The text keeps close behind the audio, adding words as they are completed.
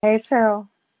Hey Phil.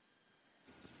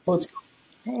 What's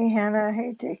Hey Hannah.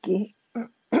 Hey Dickie.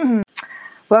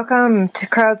 Welcome to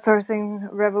Crowdsourcing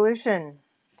Revolution.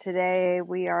 Today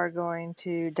we are going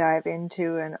to dive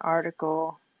into an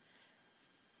article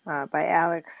by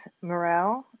Alex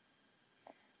Morel.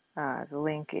 The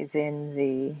link is in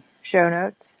the show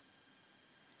notes,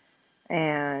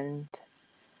 and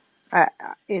uh,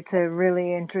 it's a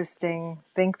really interesting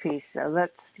think piece. So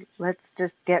let's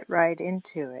just get right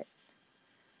into it.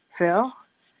 Phil,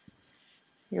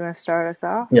 you want to start us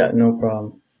off? Yeah, no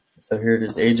problem. So here it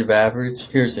is, Age of Average.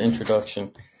 Here's the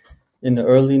introduction. In the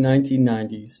early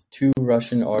 1990s, two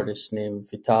Russian artists named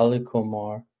Vitaly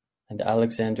Komar and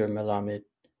Alexander Melamed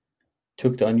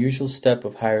took the unusual step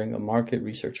of hiring a market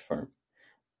research firm.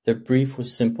 Their brief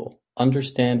was simple: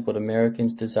 understand what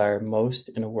Americans desire most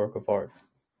in a work of art.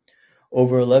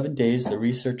 Over 11 days, the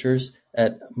researchers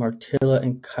at Martilla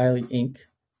and Kiley Inc.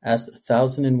 asked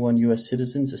 1,001 U.S.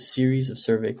 citizens a series of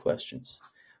survey questions.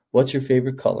 What's your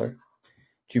favorite color?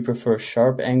 Do you prefer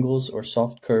sharp angles or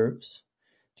soft curves?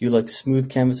 Do you like smooth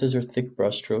canvases or thick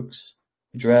brushstrokes?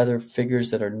 Would you rather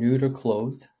figures that are nude or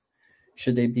clothed?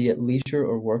 Should they be at leisure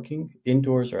or working,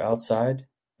 indoors or outside?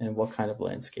 And what kind of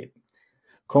landscape?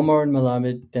 Komar and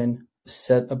Melamed then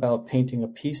set about painting a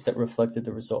piece that reflected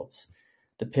the results.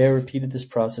 The pair repeated this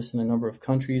process in a number of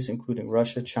countries, including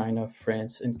Russia, China,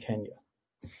 France, and Kenya.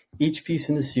 Each piece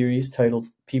in the series, titled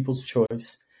People's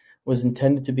Choice, was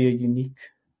intended to be a unique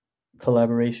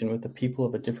collaboration with the people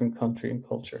of a different country and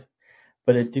culture,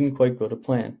 but it didn't quite go to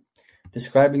plan.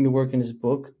 Describing the work in his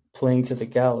book, Playing to the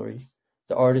Gallery,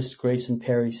 the artist Grayson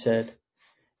Perry said,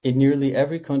 "In nearly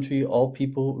every country, all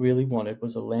people really wanted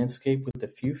was a landscape with a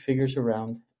few figures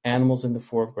around, animals in the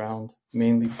foreground,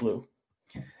 mainly blue."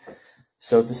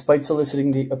 So despite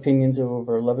soliciting the opinions of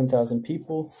over 11,000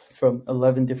 people from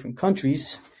 11 different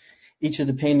countries, each of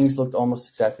the paintings looked almost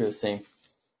exactly the same.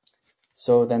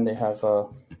 So then they have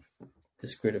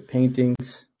this grid of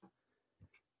paintings.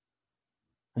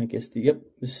 I guess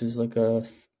this is like a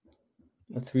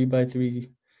 3x3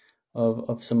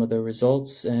 of some of the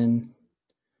results, and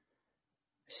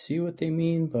see what they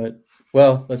mean, but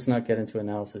well, let's not get into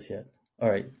analysis yet. All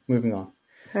right, moving on.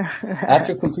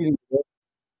 After completing the book,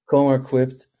 Komar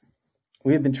quipped,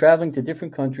 "We have been traveling to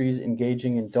different countries,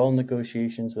 engaging in dull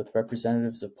negotiations with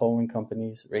representatives of polling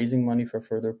companies, raising money for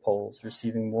further polls,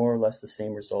 receiving more or less the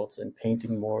same results, and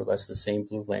painting more or less the same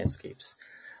blue landscapes.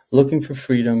 Looking for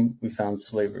freedom, we found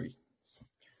slavery."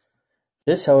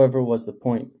 This, however, was the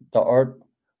point. The art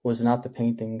was not the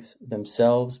paintings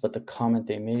themselves, but the comment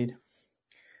they made.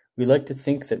 We like to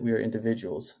think that we are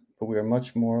individuals, but we are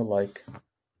much more alike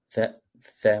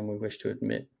than we wish to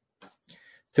admit.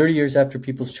 30 years after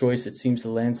People's Choice, it seems the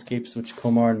landscapes which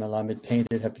Komar and Melamed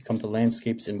painted have become the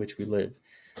landscapes in which we live.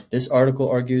 This article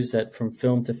argues that from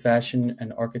film to fashion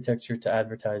and architecture to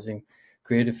advertising,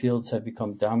 creative fields have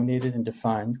become dominated and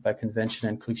defined by convention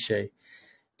and cliché.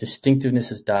 Distinctiveness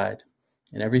has died.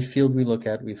 In every field we look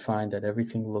at, we find that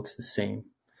everything looks the same.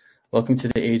 Welcome to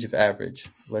the age of average.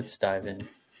 Let's dive in.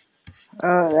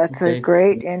 Oh, that's a Okay.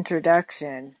 great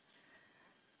introduction.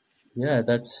 Yeah,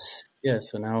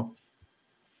 so now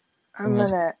I'm I'm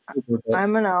asking gonna people, but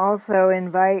I'm gonna also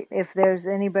invite if there's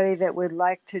anybody that would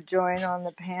like to join on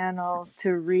the panel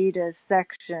to read a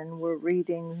section. We're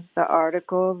reading the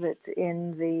article that's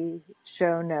in the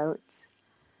show notes.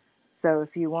 So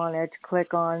if you wanted to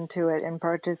click on to it and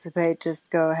participate, just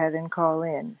go ahead and call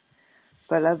in.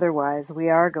 But otherwise, we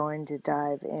are going to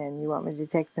dive in. You want me to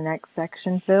take the next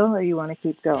section, Phil, or you want to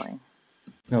keep going?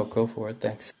 no, go for it.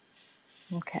 Thanks.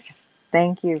 Okay.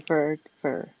 Thank you for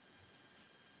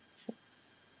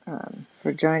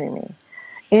joining me.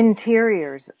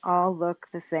 Interiors all look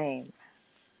the same.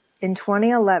 In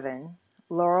 2011,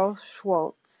 Laurel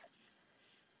Schwartz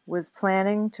was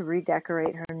planning to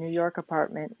redecorate her New York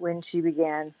apartment when she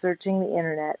began searching the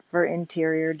internet for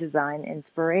interior design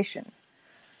inspiration.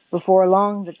 Before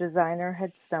long, the designer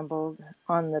had stumbled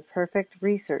on the perfect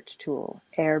research tool,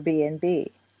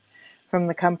 Airbnb. From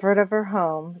the comfort of her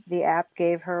home, the app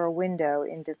gave her a window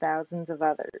into thousands of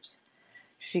others.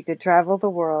 She could travel the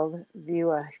world,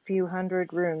 view a few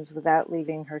hundred rooms without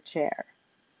leaving her chair.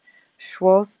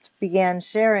 Schwartz began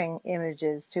sharing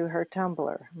images to her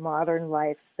Tumblr, Modern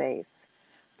Life Space.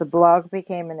 The blog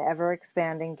became an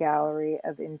ever-expanding gallery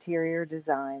of interior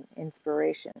design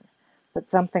inspiration. But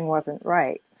something wasn't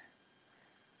right.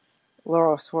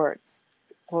 Laurel Schwartz,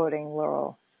 quoting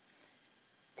Laurel,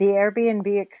 "The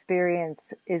Airbnb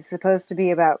experience is supposed to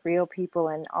be about real people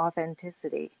and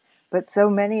authenticity, but so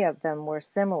many of them were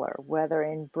similar, whether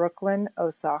in Brooklyn,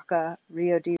 Osaka,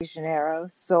 Rio de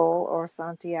Janeiro, Seoul, or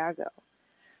Santiago."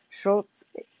 Schultz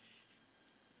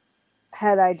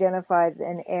had identified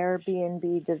an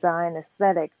Airbnb design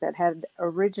aesthetic that had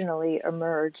originally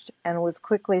emerged and was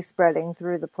quickly spreading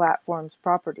through the platform's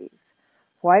properties.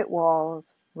 White walls,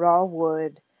 raw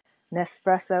wood,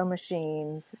 Nespresso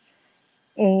machines,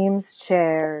 Eames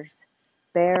chairs,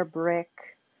 bare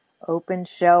brick, open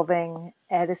shelving,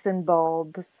 Edison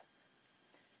bulbs.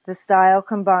 The style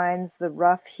combines the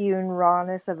rough-hewn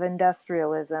rawness of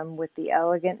industrialism with the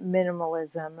elegant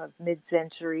minimalism of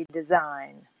mid-century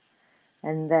design.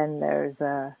 And then there's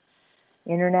a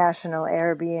international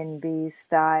Airbnb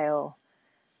style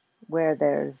where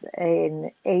there's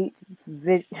eight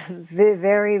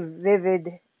very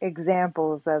vivid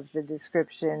examples of the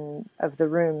description of the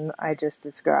room I just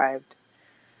described.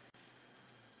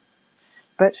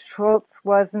 But Schultz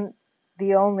wasn't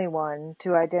the only one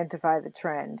to identify the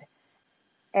trend.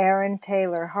 Aaron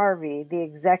Taylor Harvey, the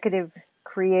executive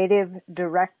creative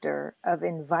director of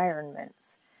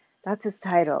Environments, that's his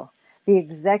title. The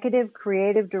executive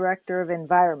creative director of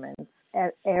Environments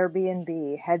at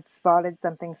Airbnb had spotted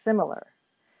something similar.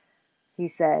 He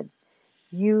said,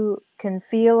 "You can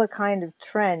feel a kind of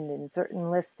trend in certain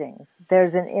listings.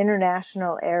 There's an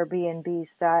international Airbnb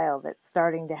style that's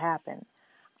starting to happen.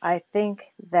 I think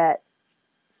that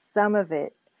some of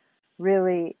it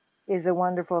really is a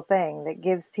wonderful thing that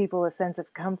gives people a sense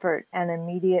of comfort and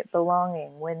immediate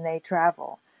belonging when they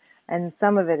travel. And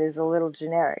some of it is a little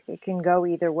generic. It can go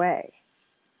either way."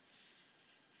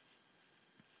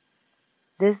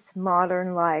 This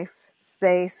modern life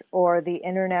space, or the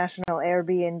international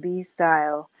Airbnb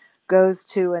style, goes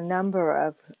to a number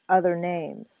of other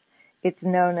names. It's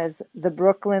known as the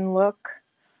Brooklyn look,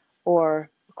 or,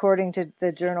 according to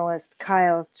the journalist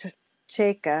Kyle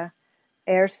Chayka,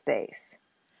 airspace.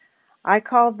 I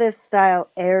called this style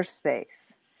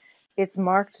airspace. It's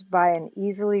marked by an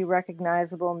easily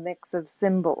recognizable mix of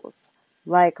symbols,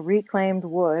 like reclaimed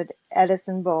wood,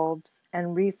 Edison bulbs,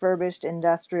 and refurbished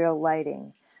industrial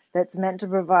lighting, that's meant to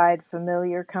provide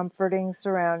familiar, comforting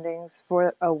surroundings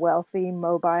for a wealthy,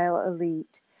 mobile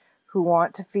elite who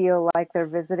want to feel like they're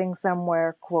visiting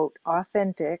somewhere, quote,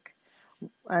 authentic,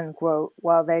 unquote,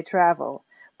 while they travel,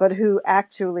 but who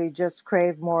actually just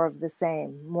crave more of the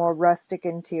same, more rustic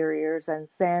interiors and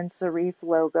sans serif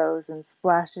logos and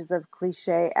splashes of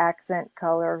cliché accent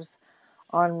colors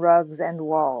on rugs and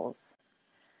walls.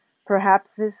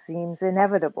 Perhaps this seems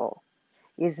inevitable.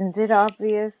 Isn't it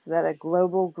obvious that a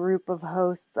global group of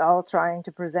hosts all trying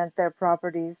to present their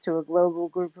properties to a global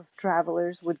group of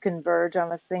travelers would converge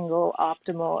on a single,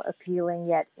 optimal, appealing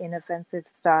yet inoffensive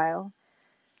style?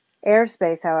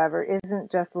 Airspace, however,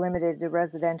 isn't just limited to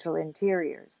residential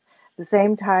interiors. The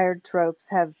same tired tropes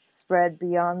have spread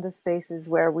beyond the spaces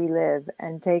where we live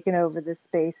and taken over the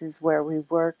spaces where we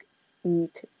work,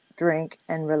 eat, drink,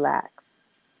 and relax.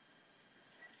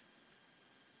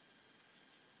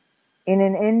 In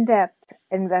an in-depth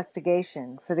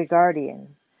investigation for The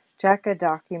Guardian, Chayka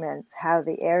documents how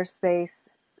the airspace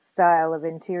style of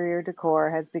interior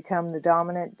decor has become the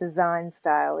dominant design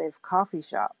style of coffee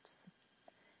shops.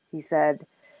 He said,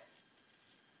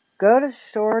 "Go to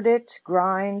Shoreditch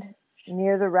Grind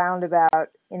near the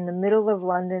roundabout in the middle of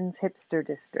London's hipster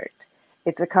district.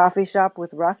 It's a coffee shop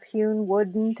with rough-hewn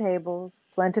wooden tables,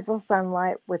 plentiful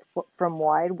sunlight from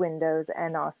wide windows,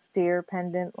 and austere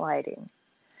pendant lighting.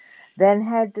 Then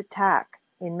head to Tack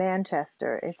in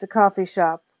Manchester. It's a coffee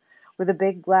shop with a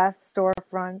big glass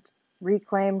storefront,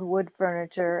 reclaimed wood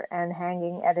furniture, and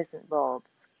hanging Edison bulbs.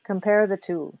 Compare the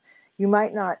two. You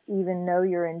might not even know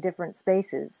you're in different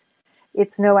spaces.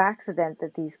 It's no accident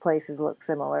that these places look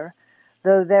similar.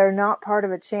 Though they're not part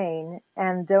of a chain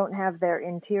and don't have their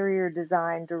interior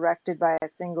design directed by a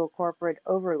single corporate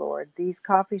overlord, these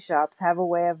coffee shops have a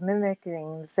way of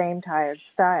mimicking the same tired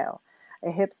style,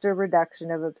 a hipster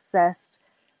reduction of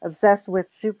obsessed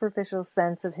with superficial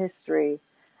sense of history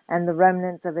and the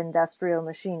remnants of industrial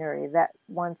machinery that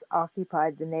once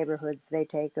occupied the neighborhoods they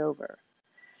take over."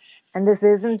 And this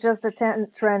isn't just a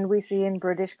trend we see in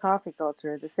British coffee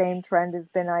culture. The same trend has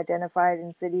been identified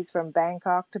in cities from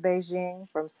Bangkok to Beijing,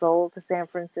 from Seoul to San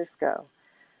Francisco.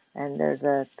 And there's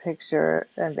a picture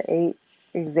of 8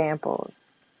 examples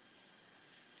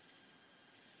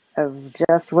of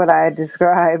just what I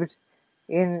described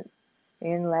in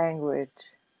language.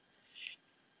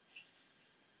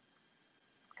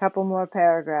 Couple more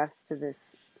paragraphs to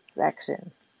this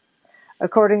section.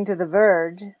 According to The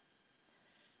Verge,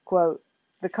 quote,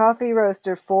 "The coffee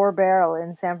roaster 4 Barrel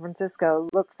in San Francisco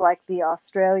looks like the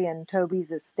Australian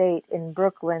Toby's Estate in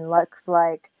Brooklyn looks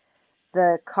like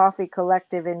the Coffee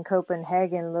Collective in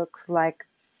Copenhagen looks like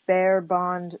Bear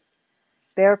Pond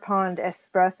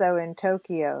Espresso in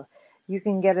Tokyo. You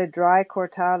can get a dry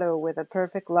cortado with a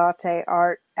perfect latte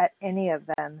art at any of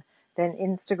them, then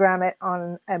Instagram it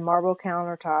on a marble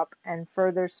countertop and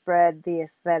further spread the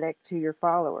aesthetic to your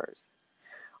followers.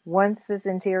 Once this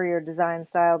interior design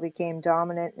style became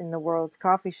dominant in the world's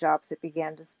coffee shops, it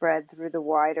began to spread through the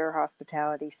wider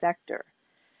hospitality sector.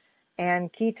 Ann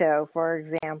Keto, for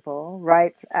example,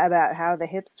 writes about how the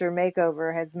hipster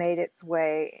makeover has made its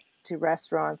way to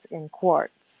restaurants in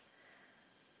Quartz.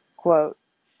 Quote,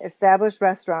 established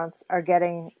restaurants are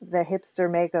getting the hipster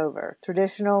makeover.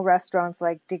 Traditional restaurants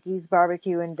like Dickey's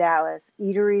Barbecue in Dallas,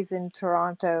 eateries in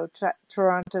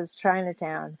Toronto's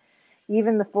Chinatown,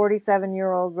 even the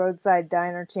 47-year-old roadside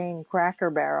diner chain Cracker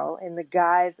Barrel, in the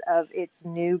guise of its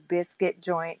new biscuit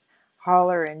joint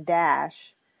Holler and Dash,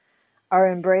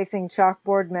 are embracing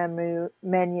chalkboard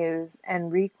menus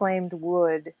and reclaimed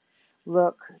wood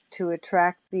look to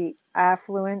attract the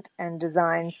affluent and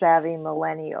design-savvy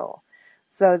millennial.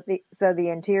 So the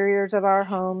interiors of our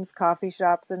homes, coffee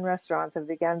shops, and restaurants have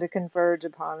begun to converge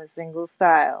upon a single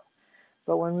style.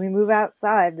 But when we move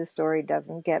outside, the story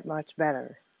doesn't get much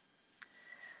better.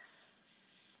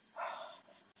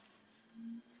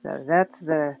 So that's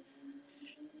the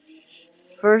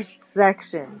first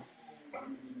section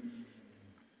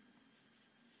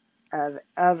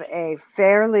of a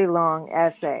fairly long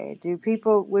essay.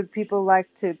 Would people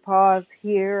like to pause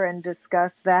here and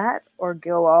discuss that, or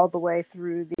go all the way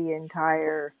through the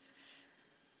entire?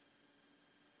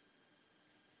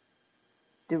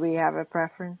 Do we have a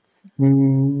preference?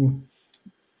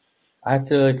 I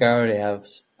feel like I already have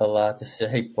a lot to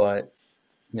say, but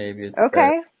maybe it's better.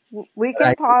 Okay, we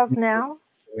can pause now.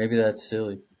 Maybe that's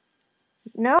silly.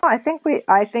 No, I think that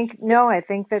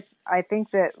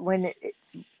when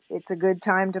it's a good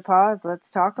time to pause.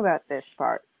 Let's talk about this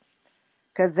part,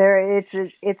 because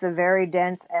it's a very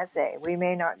dense essay. We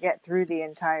may not get through the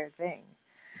entire thing,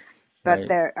 but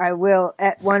Right.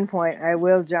 at one point I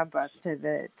will jump us to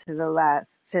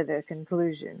the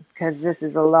conclusion, because this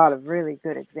is a lot of really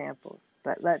good examples.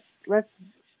 But let's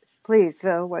please,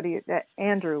 Phil.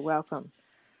 Andrew, welcome.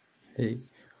 Hey.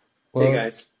 Well, hey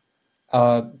guys.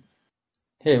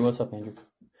 Hey, what's up, Andrew?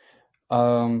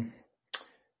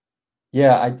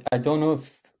 Yeah, I don't know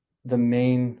if the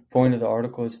main point of the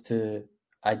article is to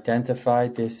identify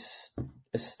this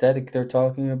aesthetic they're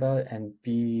talking about and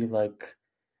be like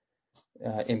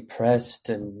impressed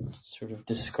and sort of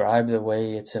describe the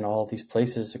way it's in all these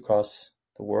places across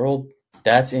the world.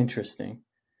 That's interesting.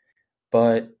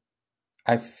 But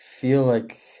I feel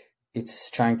like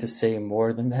it's trying to say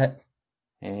more than that.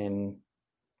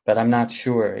 But I'm not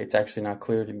sure. It's actually not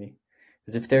clear to me.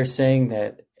 Because if they're saying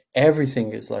that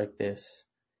everything is like this,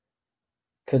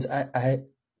 because I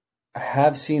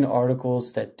have seen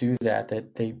articles that do that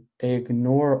they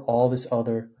ignore all this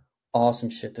other awesome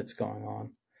shit that's going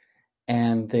on.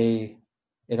 And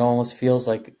it almost feels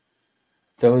like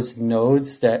those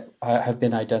nodes that have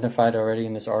been identified already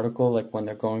in this article, like when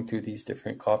they're going through these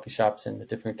different coffee shops and the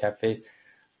different cafes,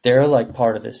 they're like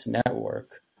part of this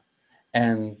network.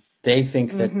 And they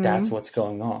think that that's what's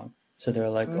going on. So they're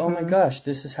like, oh my gosh,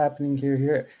 this is happening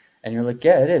here. And you're like,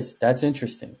 yeah, it is. That's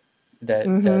interesting that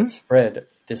it's spread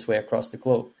this way across the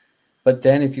globe. But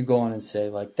then if you go on and say,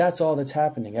 like, that's all that's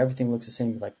happening, everything looks the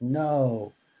same, you're like,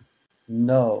 no,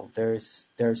 there's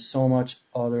so much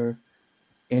other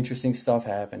interesting stuff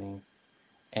happening.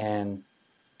 And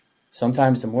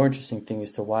sometimes the more interesting thing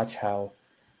is to watch how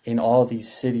in all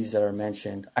these cities that are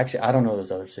mentioned, actually, I don't know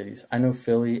those other cities. I know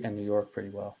Philly and New York pretty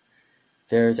well.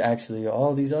 There's actually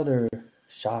all these other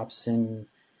shops and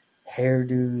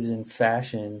hairdos and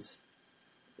fashions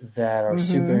that are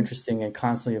super interesting and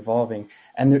constantly evolving.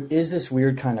 And there is this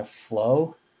weird kind of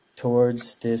flow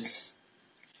towards this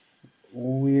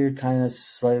weird kind of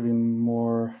slightly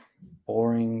more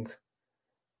boring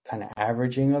kind of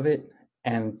averaging of it.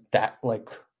 And that like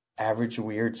average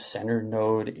weird center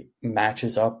node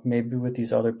matches up maybe with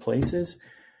these other places.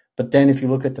 But then if you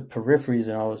look at the peripheries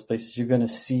in all those places, you're going to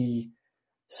see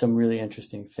some really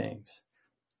interesting things.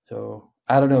 So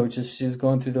I don't know, just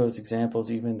going through those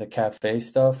examples, even the cafe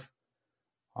stuff.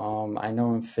 I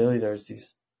know in Philly there's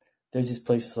these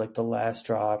places like The Last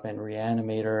Drop and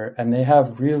Reanimator, and they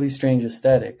have really strange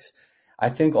aesthetics. I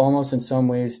think almost in some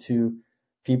ways to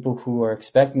people who are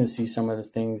expecting to see some of the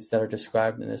things that are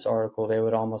described in this article, they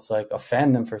would almost like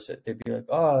offend them for it. They'd be like,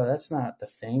 oh, that's not the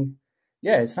thing.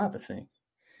 Yeah, it's not the thing.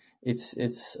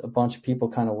 It's a bunch of people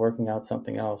kind of working out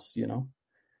something else, you know?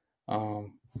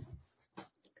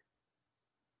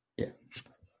 Yeah.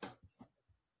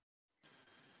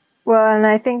 Well, and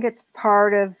I think it's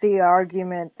part of the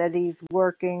argument that he's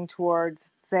working towards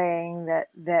saying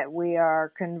that we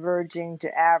are converging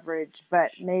to average, but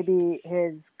maybe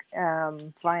his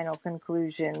final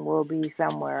conclusion will be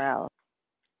somewhere else.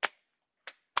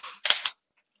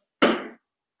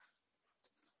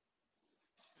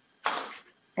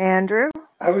 Andrew?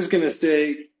 I was going to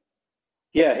say,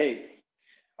 yeah, hey,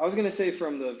 I was going to say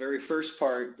from the very first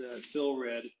part that Phil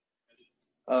read,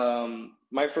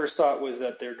 my first thought was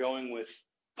that they're going with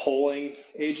polling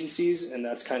agencies, and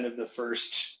that's kind of the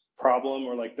first problem,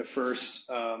 or like the first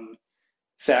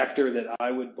factor that I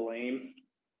would blame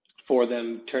for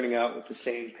them turning out with the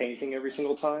same painting every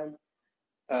single time.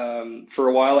 For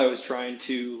a while, I was trying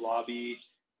to lobby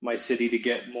my city to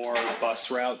get more bus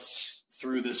routes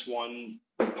through this one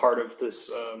part of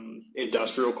this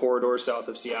industrial corridor south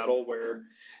of Seattle, where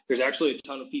there's actually a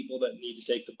ton of people that need to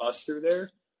take the bus through there,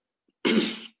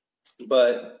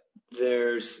 but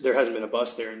there hasn't been a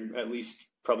bus there in at least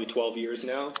probably 12 years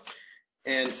now.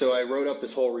 And so I wrote up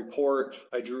this whole report.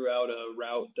 I drew out a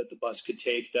route that the bus could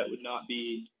take that would not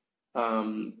be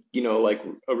like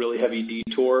a really heavy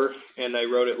detour. And I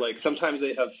wrote it like sometimes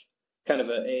they have kind of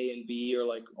an A and B, or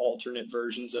like alternate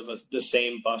versions of the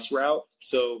same bus route.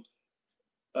 So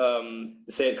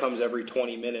say it comes every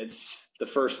 20 minutes. The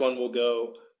first one will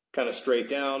go kind of straight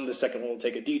down. The second one will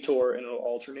take a detour, and it'll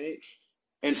alternate.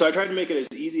 And so I tried to make it as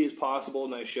easy as possible.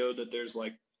 And I showed that there's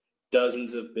like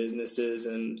dozens of businesses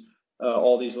and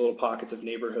all these little pockets of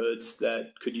neighborhoods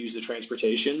that could use the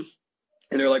transportation.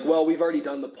 And they're like, well, we've already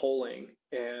done the polling,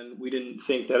 and we didn't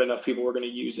think that enough people were going to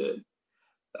use it.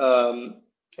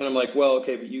 And I'm like, well,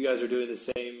 okay, but you guys are doing the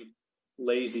same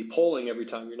lazy polling every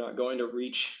time. You're not going to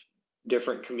reach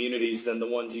different communities than the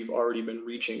ones you've already been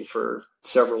reaching for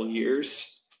several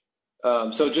years.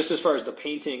 So just as far as the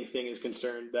painting thing is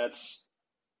concerned, that's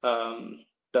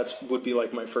would be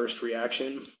like my first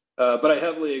reaction. But I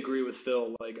heavily agree with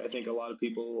Phil. Like, I think a lot of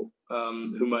people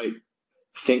who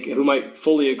might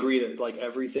fully agree that like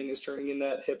everything is turning in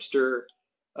that hipster,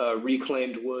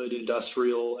 reclaimed wood,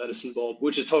 industrial Edison bulb,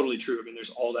 which is totally true. I mean,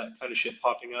 there's all that kind of shit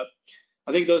popping up.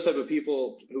 I think those type of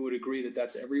people who would agree that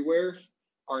that's everywhere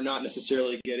are not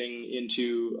necessarily getting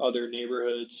into other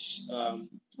neighborhoods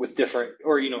with different,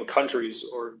 or countries,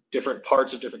 or different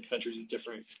parts of different countries with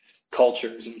different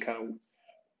cultures, and kind of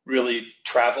really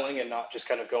traveling and not just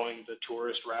kind of going the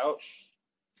tourist route.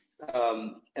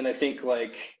 And I think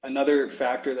like another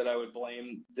factor that I would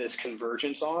blame this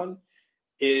convergence on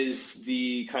is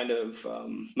the kind of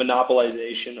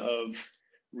monopolization of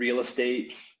real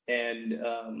estate, and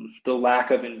the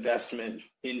lack of investment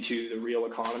into the real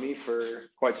economy for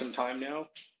quite some time now.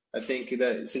 I think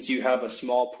that since you have a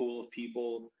small pool of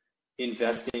people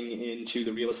investing into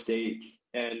the real estate,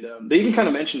 and they even kind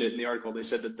of mentioned it in the article, they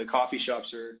said that the coffee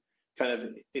shops are kind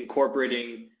of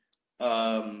incorporating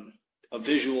a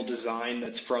visual design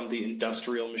that's from the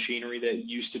industrial machinery that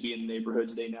used to be in the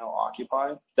neighborhoods they now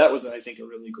occupy. That was, I think, a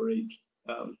really great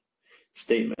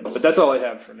statement. But that's all I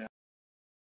have for now.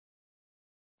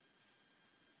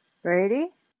 Brady?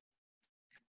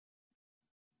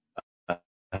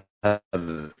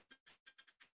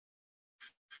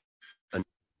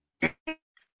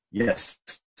 Yes,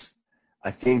 I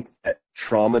think that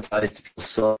traumatized people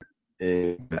suffer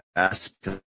in the past,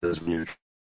 because when you're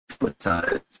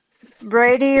traumatized,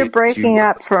 Brady, you're breaking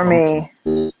up for me.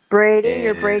 Brady,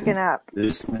 you're breaking up.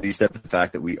 There's something to step the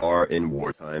fact that we are in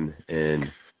wartime,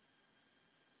 and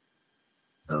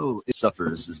it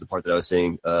suffers is the part that I was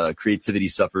saying. Creativity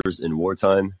suffers in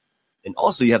wartime. And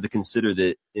also you have to consider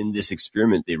that in this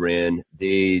experiment they ran,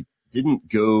 they didn't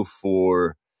go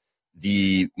for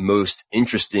the most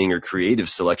interesting or creative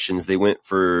selections. They went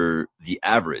for the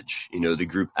average, the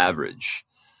group average,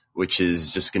 which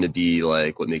is just going to be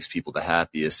like what makes people the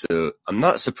happiest. So I'm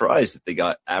not surprised that they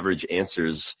got average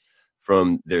answers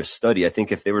from their study. I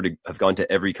think if they were to have gone to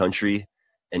every country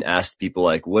and asked people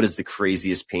like, what is the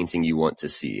craziest painting you want to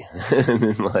see?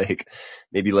 And like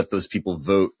maybe let those people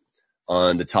vote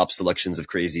on the top selections of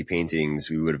crazy paintings,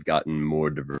 we would have gotten more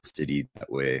diversity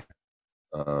that way.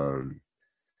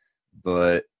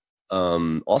 But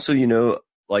also,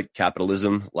 like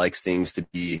capitalism likes things to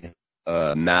be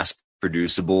mass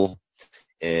producible,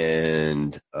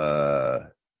 and they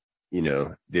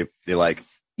like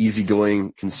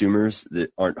easygoing consumers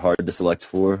that aren't hard to select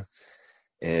for.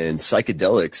 And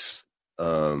psychedelics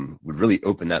would really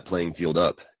open that playing field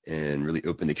up and really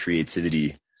open the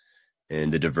creativity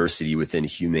and the diversity within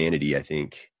humanity, I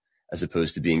think, as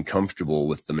opposed to being comfortable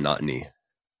with the monotony.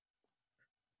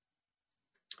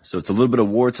 So it's a little bit of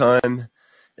wartime.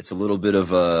 It's a little bit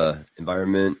of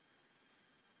environment.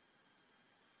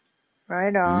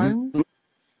 Right on.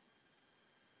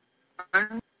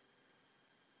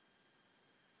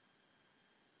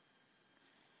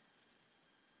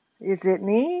 Is it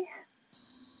me?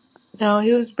 No,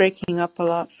 he was breaking up a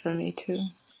lot for me too.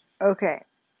 Okay.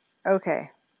 Okay.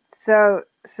 So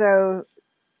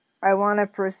I want to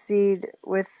proceed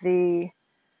with the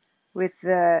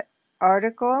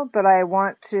article, but I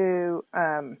want to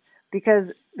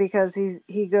because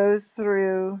he goes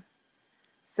through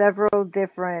several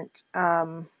different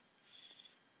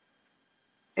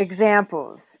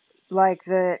examples, like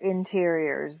the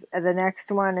interiors. The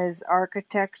next one is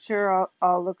architecture,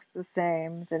 all looks the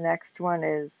same. The next one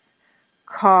is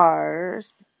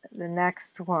cars. The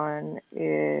next one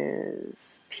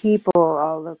is people,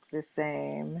 all look the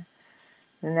same.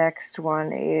 The next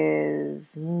one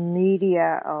is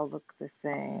media, all look the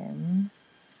same.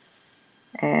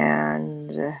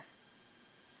 And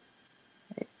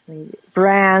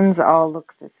brands all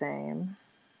look the same.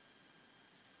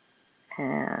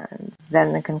 And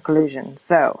then the conclusion.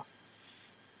 So,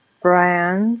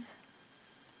 brands,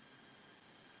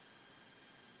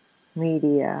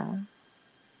 media,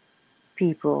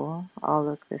 people all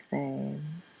look the same.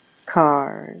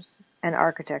 Cars, and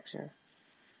architecture.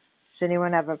 Does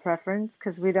anyone have a preference?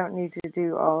 Because we don't need to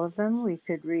do all of them. We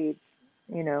could read,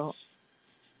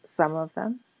 some of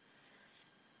them.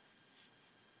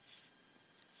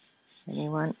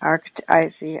 Anyone? I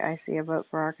see a vote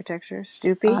for architecture.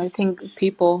 Stoopy? I think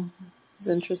people is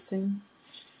interesting.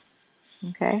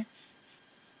 Okay.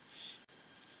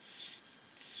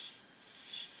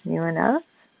 Anyone else?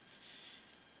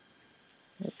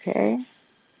 Okay.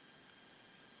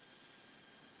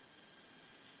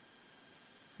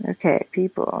 Okay,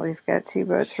 people. We've got 2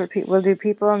 votes for people. We'll do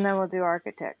people and then we'll do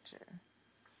architecture.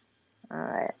 All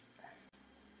right.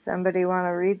 Somebody want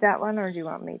to read that one, or do you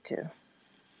want me to?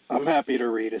 I'm happy to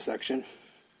read a section.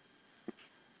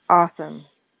 Awesome.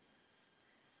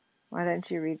 Why don't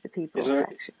you read the people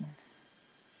section?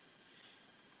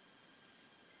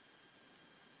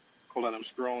 Hold on, I'm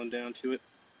scrolling down to it.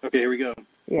 Okay, here we go.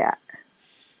 Yeah.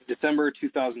 December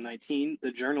 2019,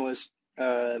 the journalist,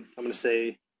 I'm going to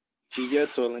say Gia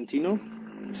Tolentino,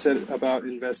 said about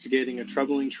investigating a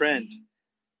troubling trend.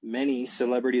 Many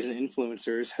celebrities and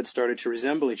influencers had started to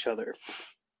resemble each other.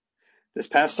 This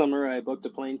past summer, I booked a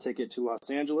plane ticket to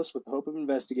Los Angeles with the hope of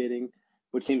investigating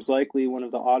what seems likely one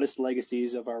of the oddest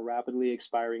legacies of our rapidly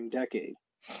expiring decade.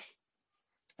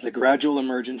 The gradual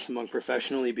emergence among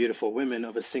professionally beautiful women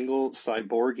of a single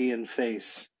cyborgian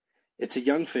face. It's a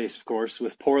young face, of course,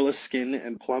 with poreless skin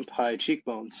and plump, high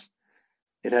cheekbones.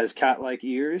 It has cat-like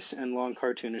ears and long,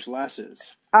 cartoonish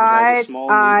lashes. It has a small,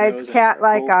 neat nose,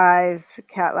 cat-like eyes,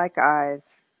 cat-like eyes.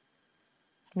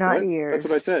 Not what? ears. That's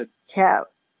what I said. Cat.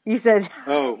 You said.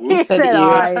 Oh, He whoops. said ears.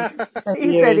 eyes.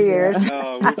 He said Ears, ears. yeah.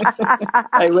 Oh, whoops.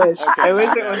 I wish. Okay, I wish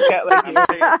my it was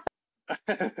bad.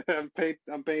 cat like you.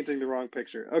 I'm painting the wrong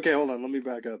picture. Okay, hold on. Let me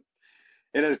back up.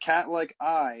 It has cat-like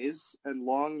eyes and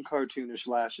long, cartoonish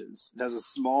lashes. It has a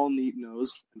small, neat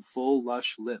nose and full,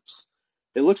 lush lips.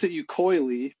 It looks at you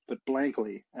coyly, but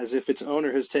blankly, as if its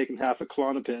owner has taken half a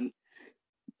Klonopin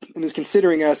and is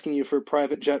considering asking you for a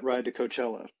private jet ride to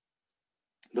Coachella.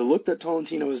 The look that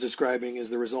Tolentino is describing is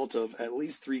the result of at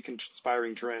least 3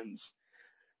 conspiring trends.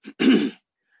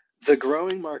 The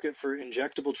growing market for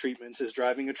injectable treatments is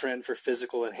driving a trend for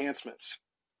physical enhancements.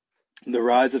 The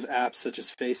rise of apps such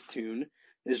as Facetune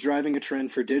is driving a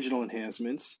trend for digital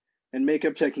enhancements, and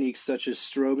makeup techniques such as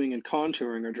strobing and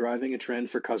contouring are driving a trend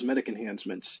for cosmetic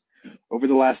enhancements. Over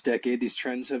the last decade, these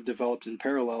trends have developed in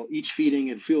parallel, each feeding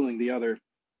and fueling the other.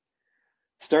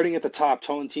 Starting at the top,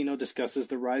 Tolentino discusses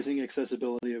the rising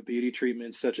accessibility of beauty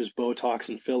treatments such as Botox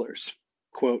and fillers.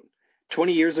 Quote,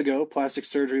 20 years ago, plastic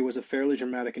surgery was a fairly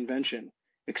dramatic invention,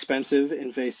 expensive,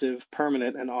 invasive,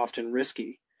 permanent, and often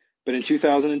risky. But in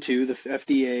 2002, the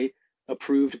FDA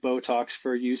approved Botox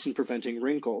for use in preventing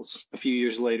wrinkles. A few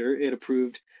years later, it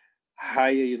approved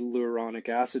hyaluronic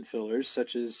acid fillers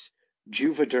such as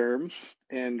Juvederm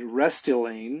and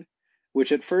Restylane,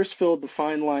 which at first filled the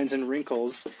fine lines and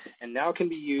wrinkles and now can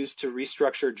be used to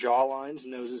restructure jawlines,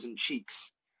 noses, and cheeks.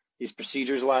 These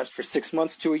procedures last for 6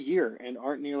 months to a year and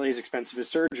aren't nearly as expensive as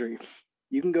surgery.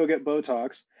 You can go get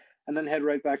Botox and then head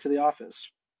right back to the office.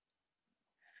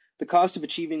 The cost of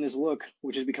achieving this look,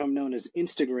 which has become known as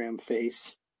Instagram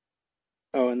face.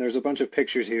 Oh, and there's a bunch of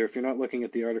pictures here. If you're not looking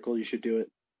at the article, you should do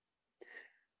it.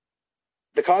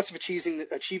 The cost of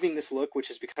achieving this look, which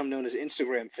has become known as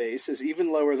Instagram face, is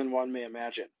even lower than one may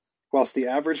imagine. Whilst the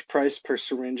average price per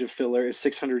syringe of filler is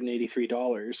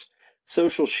 $683,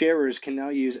 social sharers can now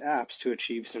use apps to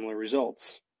achieve similar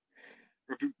results.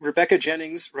 Rebecca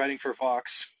Jennings, writing for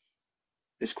Vox,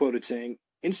 is quoted saying,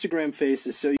 Instagram face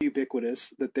is so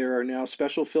ubiquitous that there are now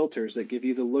special filters that give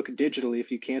you the look digitally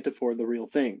if you can't afford the real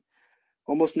thing.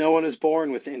 Almost no one is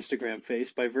born with Instagram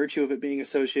face. By virtue of it being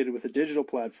associated with a digital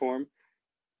platform,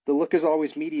 the look is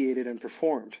always mediated and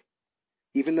performed.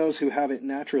 Even those who have it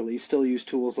naturally still use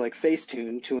tools like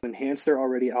Facetune to enhance their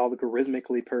already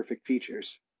algorithmically perfect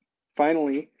features.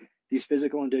 Finally, these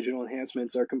physical and digital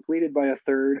enhancements are completed by a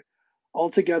third,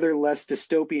 altogether less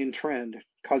dystopian trend,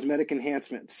 cosmetic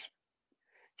enhancements.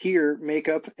 Here,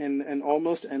 makeup and an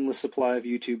almost endless supply of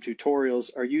YouTube tutorials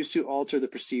are used to alter the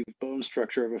perceived bone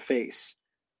structure of a face.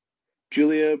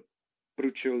 Julia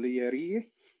Bruccioli,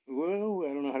 whoa,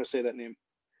 I don't know how to say that name,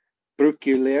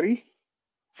 Bruccioli,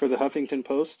 for the Huffington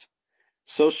Post.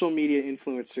 Social media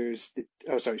influencers,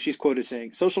 she's quoted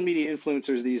saying, social media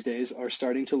influencers these days are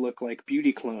starting to look like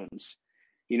beauty clones.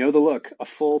 You know the look, a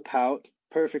full pout,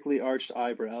 perfectly arched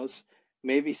eyebrows,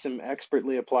 maybe some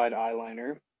expertly applied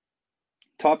eyeliner,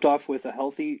 topped off with a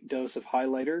healthy dose of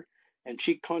highlighter and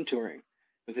cheek contouring.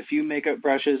 With a few makeup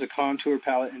brushes, a contour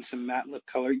palette, and some matte lip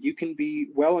color, you can be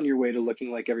well on your way to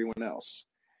looking like everyone else.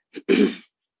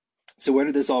 So where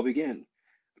did this all begin?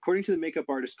 According to the makeup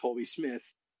artist Colby Smith,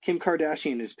 Kim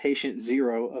Kardashian is patient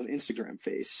zero of Instagram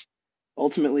face.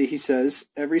 Ultimately, he says,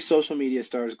 every social media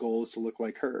star's goal is to look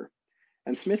like her.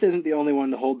 And Smith isn't the only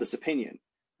one to hold this opinion.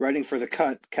 Writing for The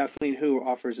Cut, Kathleen Hu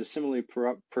offers a similarly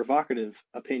provocative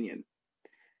opinion.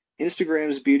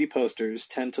 Instagram's beauty posters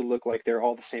tend to look like they're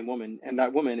all the same woman, and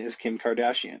that woman is Kim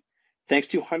Kardashian. Thanks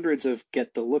to hundreds of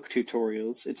Get the Look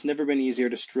tutorials, it's never been easier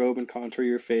to strobe and contour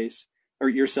your face or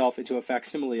yourself into a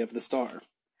facsimile of the star.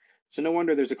 So no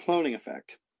wonder there's a cloning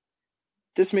effect.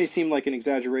 This may seem like an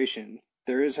exaggeration.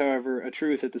 There is, however, a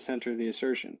truth at the center of the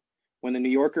assertion. When the New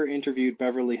Yorker interviewed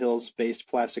Beverly Hills-based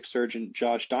plastic surgeon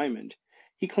Josh Diamond,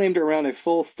 he claimed around a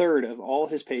full third of all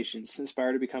his patients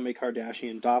aspire to become a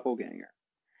Kardashian doppelganger.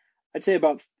 I'd say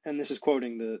about, and this is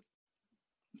quoting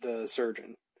the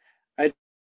surgeon,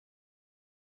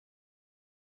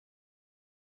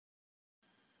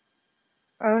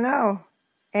 Oh no.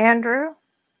 Andrew?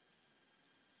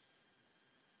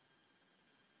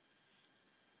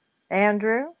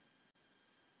 Andrew?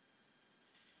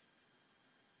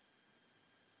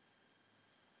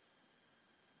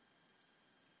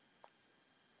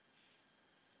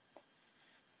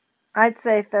 I'd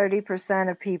say 30%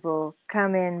 of people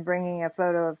come in bringing a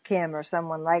photo of Kim or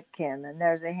someone like Kim, and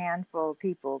there's a handful of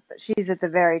people, but she's at the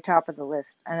very top of the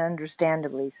list, and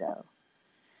understandably so.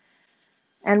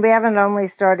 And we haven't only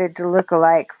started to look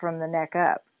alike from the neck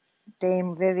up.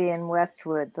 Dame Vivienne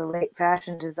Westwood, the late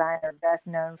fashion designer best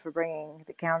known for bringing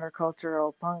the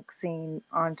countercultural punk scene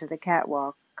onto the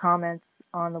catwalk, comments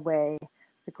on the way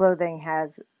the clothing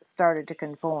has started to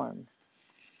conform.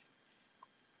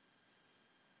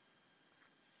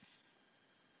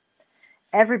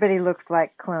 Everybody looks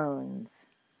like clones.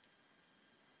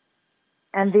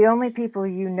 And the only people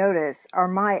you notice are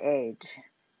my age.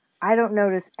 I don't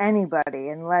notice anybody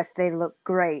unless they look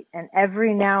great, and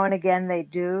every now and again they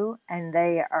do, and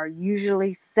they are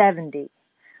usually 70.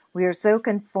 We are so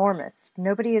conformist.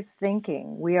 Nobody is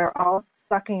thinking. We are all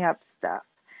sucking up stuff.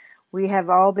 We have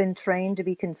all been trained to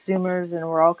be consumers, and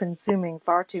we're all consuming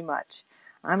far too much.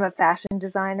 I'm a fashion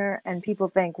designer, and people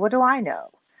think, what do I know?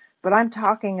 But I'm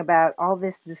talking about all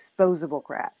this disposable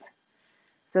crap.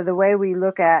 So the way we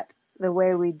look at the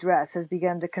way we dress has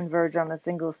begun to converge on a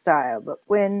single style. But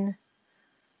when,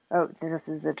 oh, this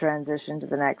is the transition to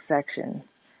the next section.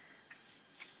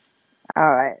 All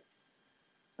right.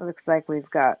 Looks like we've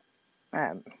got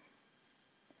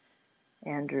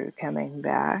Andrew coming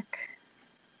back.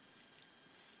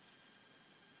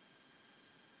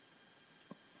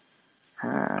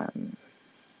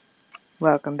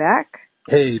 Welcome back,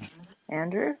 Hey,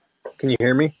 Andrew. can you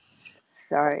hear me?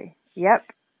 Sorry.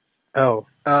 Yep. Oh,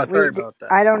 sorry about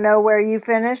that. I don't know where you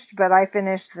finished, but I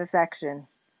finished the section.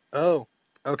 Oh,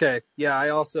 okay. Yeah, I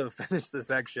also finished the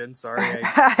section. Sorry,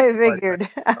 I figured.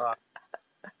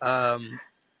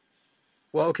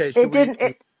 Well, okay. It didn't.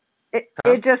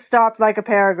 It just stopped like a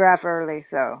paragraph early.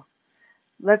 So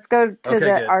let's go to the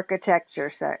good. architecture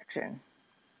section.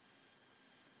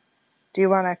 Do you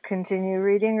want to continue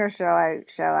reading, or shall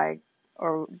I,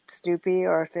 or Stoopy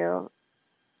or Phil?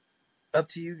 Up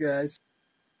to you guys.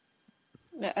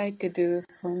 I could do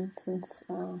this one since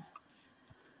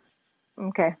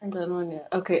Okay. I've done one yet.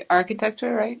 Okay,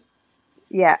 architecture, right?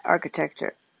 Yeah,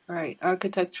 architecture. All right,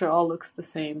 architecture all looks the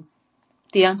same.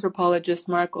 The anthropologist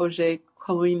Marc Augé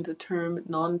coined the term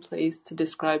non-place to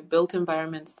describe built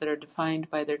environments that are defined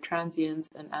by their transience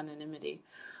and anonymity.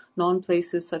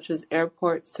 Non-places such as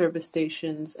airports, service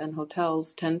stations, and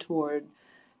hotels tend toward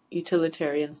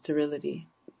utilitarian sterility.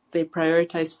 They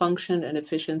prioritize function and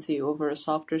efficiency over a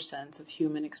softer sense of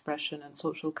human expression and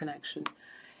social connection.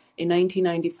 In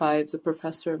 1995, the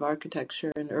professor of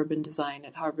architecture and urban design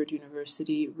at Harvard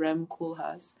University, Rem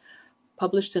Koolhaas,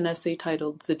 published an essay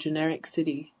titled The Generic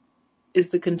City.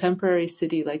 Is the contemporary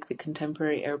city like the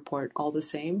contemporary airport all the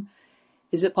same?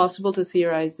 Is it possible to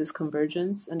theorize this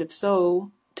convergence? And if so,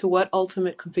 to what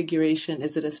ultimate configuration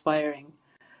is it aspiring?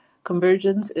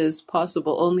 Convergence is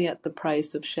possible only at the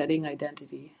price of shedding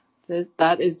identity.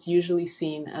 That is usually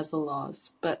seen as a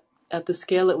loss, but at the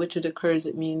scale at which it occurs,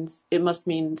 it must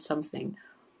mean something.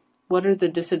 What are the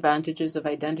disadvantages of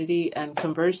identity, and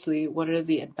conversely, what are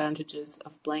the advantages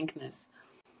of blankness?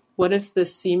 What if the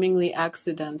seemingly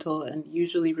accidental and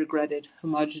usually regretted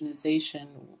homogenization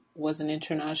was an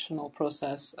international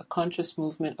process, a conscious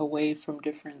movement away from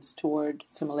difference toward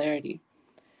similarity?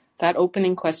 That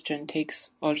opening question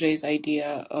takes Auger's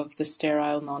idea of the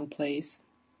sterile non-place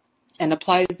and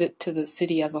applies it to the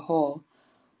city as a whole.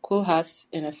 Koolhaas,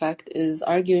 in effect, is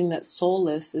arguing that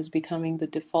soulless is becoming the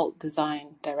default design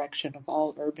direction of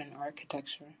all urban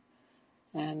architecture.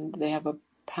 And they have a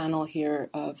panel here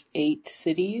of 8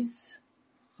 cities.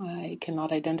 I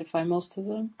cannot identify most of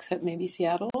them, except maybe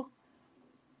Seattle,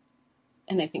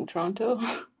 and I think Toronto.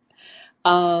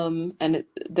 And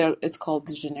it's called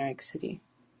the Generic City.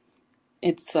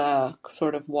 It's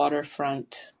sort of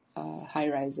waterfront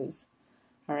high-rises.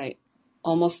 All right.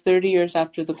 Almost 30 years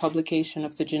after the publication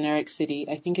of The Generic City,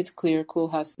 I think it's clear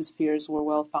Koolhaas's fears were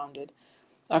well-founded.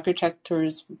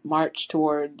 Architectures march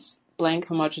towards blank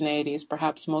homogeneity is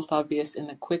perhaps most obvious in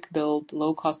the quick-build,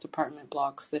 low-cost apartment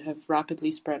blocks that have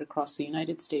rapidly spread across the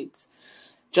United States.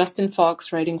 Justin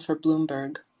Fox, writing for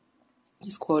Bloomberg,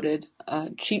 is quoted,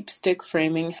 "Cheap stick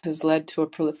framing has led to a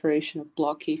proliferation of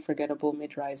blocky, forgettable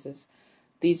mid-rises.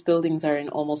 These buildings are in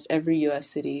almost every U.S.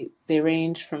 city. They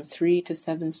range from 3 to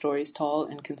 7 stories tall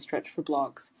and can stretch for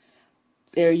blocks.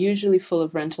 They are usually full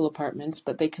of rental apartments,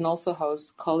 but they can also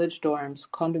house college dorms,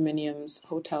 condominiums,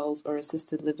 hotels, or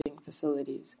assisted living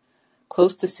facilities.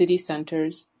 Close to city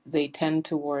centers, they tend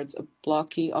towards a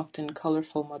blocky, often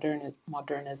colorful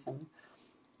modernism.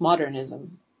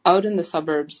 Out in the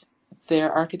suburbs,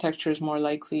 their architecture is more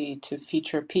likely to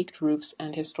feature peaked roofs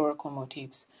and historical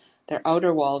motifs. Their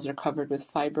outer walls are covered with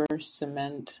fiber,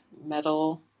 cement,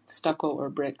 metal, stucco, or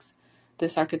bricks.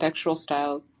 This architectural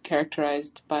style,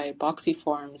 characterized by boxy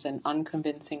forms and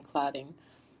unconvincing cladding,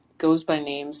 goes by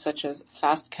names such as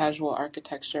fast casual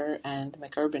architecture and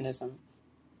McUrbanism.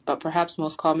 But perhaps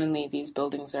most commonly, these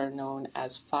buildings are known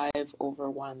as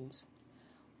 5/1s.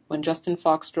 When Justin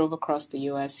Fox drove across the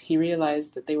U.S., he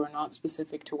realized that they were not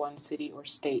specific to one city or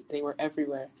state. They were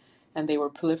everywhere, and they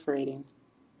were proliferating.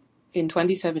 In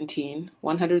 2017,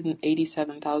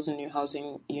 187,000 new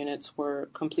housing units were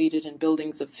completed in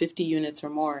buildings of 50 units or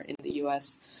more in the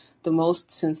U.S., the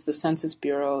most since the Census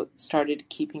Bureau started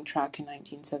keeping track in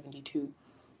 1972.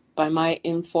 By my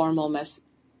informal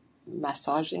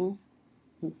massaging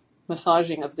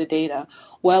of the data,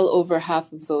 well over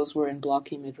half of those were in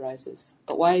blocky mid-rises.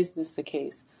 But why is this the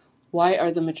case? Why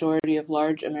are the majority of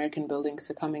large American buildings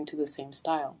succumbing to the same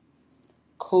style?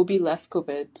 Kobe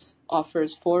Lefkowitz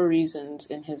offers 4 reasons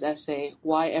in his essay,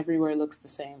 Why Everywhere Looks the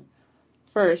Same.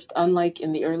 First, unlike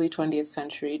in the early 20th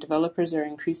century, developers are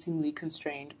increasingly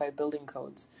constrained by building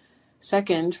codes.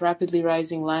 Second, rapidly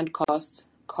rising land costs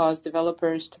cause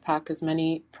developers to pack as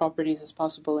many properties as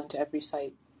possible into every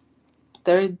site.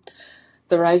 Third,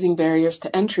 the rising barriers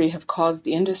to entry have caused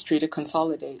the industry to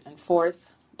consolidate. And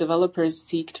fourth, developers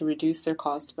seek to reduce their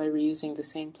cost by reusing the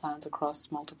same plans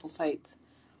across multiple sites.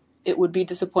 It would be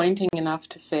disappointing enough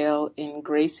to fail in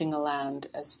gracing a land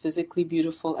as physically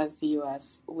beautiful as the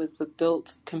U.S. with the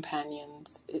built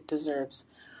companions it deserves,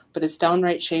 but it's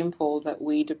downright shameful that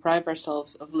we deprive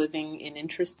ourselves of living in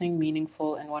interesting,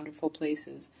 meaningful, and wonderful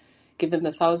places, given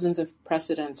the thousands of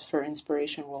precedents for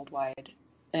inspiration worldwide,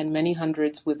 and many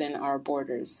hundreds within our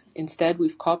borders. Instead,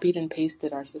 we've copied and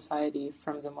pasted our society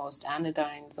from the most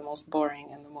anodyne, the most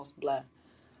boring, and the most bleh.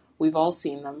 We've all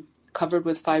seen them. Covered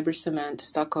with fiber cement,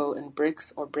 stucco, and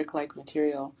bricks or brick-like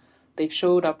material, they've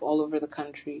shown up all over the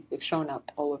country,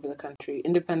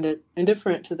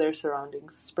 indifferent to their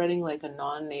surroundings, spreading like a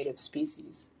non-native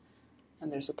species.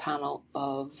 And there's a panel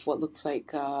of what looks like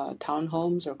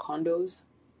townhomes or condos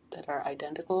that are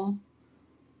identical.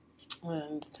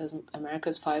 And it says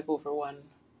America's 5/1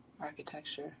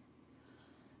 architecture.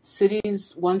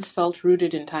 Cities once felt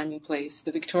rooted in time and place,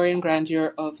 the Victorian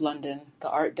grandeur of London, the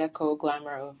Art Deco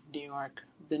glamour of New York,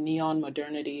 the neon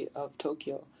modernity of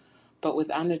Tokyo. But with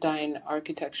anodyne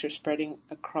architecture spreading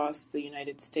across the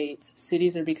United States,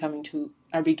 cities are beginning to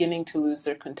lose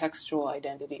their contextual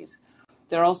identities.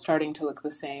 They're all starting to look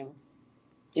the same.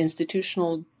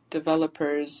 Institutional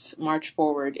developers march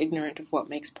forward, ignorant of what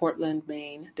makes Portland,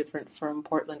 Maine, different from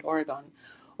Portland, Oregon,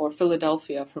 or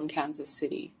Philadelphia from Kansas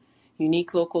City.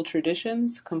 Unique local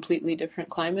traditions, completely different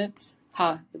climates.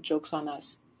 Ha, the joke's on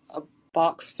us. A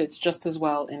box fits just as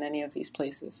well in any of these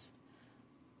places.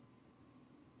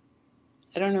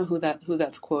 I don't know who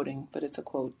that's quoting, but it's a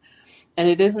quote. And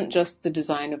it isn't just the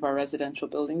design of our residential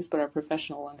buildings, but our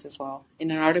professional ones as well. In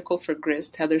an article for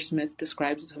Grist, Heather Smith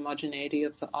describes the homogeneity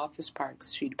of the office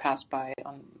parks she'd passed by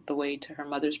on the way to her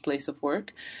mother's place of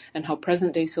work, and how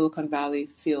present-day Silicon Valley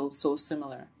feels so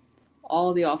similar.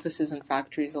 All the offices and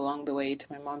factories along the way to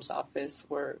my mom's office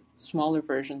were smaller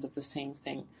versions of the same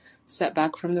thing, set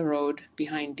back from the road,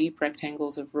 behind deep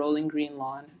rectangles of rolling green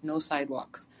lawn, no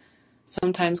sidewalks.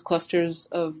 Sometimes clusters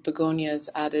of begonias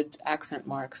added accent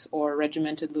marks, or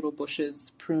regimented little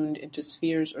bushes pruned into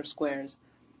spheres or squares.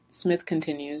 Smith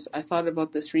continues, I thought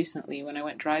about this recently when I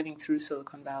went driving through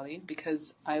Silicon Valley,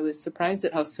 because I was surprised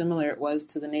at how similar it was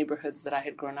to the neighborhoods that I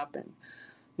had grown up in.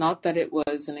 Not that it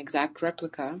was an exact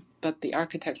replica, but the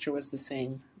architecture was the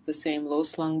same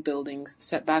low-slung buildings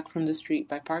set back from the street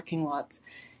by parking lots,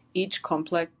 each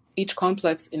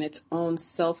complex in its own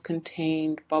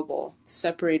self-contained bubble,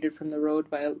 separated from the road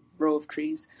by a row of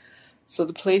trees. So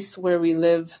the places where we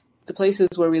live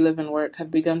and work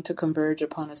have begun to converge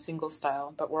upon a single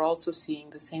style, but we're also seeing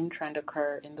the same trend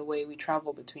occur in the way we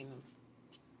travel between them.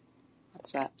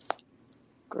 That's that.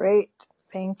 Great,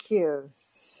 thank you.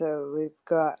 So we've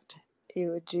got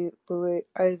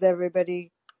is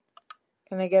everybody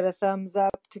gonna get a thumbs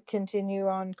up to continue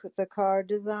on the car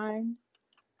design?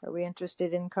 Are we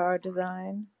interested in car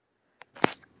design?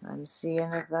 I'm seeing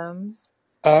a thumbs.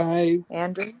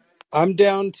 Andrew? I'm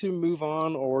down to move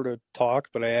on or to talk,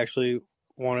 but I actually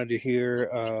wanted to hear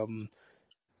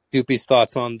Doopy's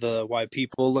thoughts on the why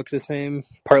people look the same,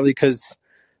 partly because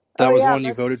that was one you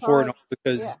Let's voted for, and pause. also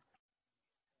because Yeah.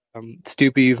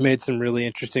 Stoopy, you've made some really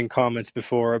interesting comments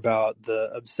before about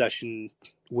the obsession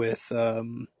with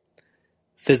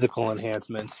physical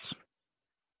enhancements.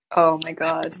 Oh my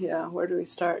God, yeah. Where do we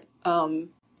start?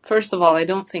 First of all, I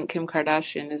don't think Kim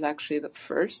Kardashian is actually the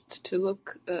first to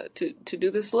look to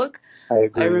do this look. I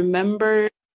agree.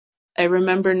 I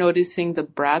remember noticing the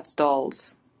Bratz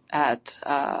dolls at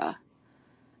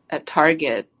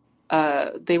Target.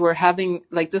 They were having,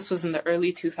 like, this was in the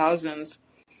early 2000s.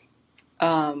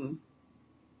 I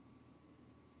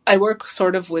work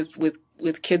sort of with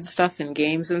kids stuff and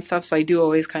games and stuff, so I do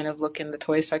always kind of look in the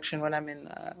toy section when I'm in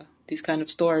these kind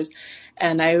of stores.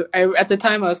 And I at the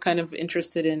time I was kind of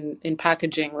interested in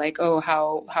packaging, like, oh,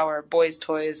 how are boys'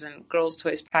 toys and girls'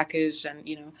 toys packaged,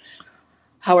 and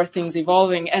how are things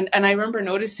evolving? And I remember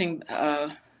noticing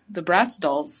the Bratz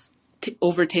dolls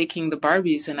overtaking the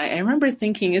Barbies, and I remember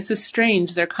thinking, this is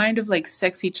strange. They're kind of like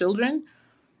sexy children,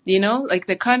 like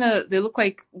they look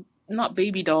like, not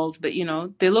baby dolls, but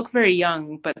they look very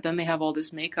young, but then they have all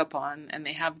this makeup on, and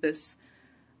they have these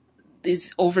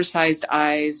oversized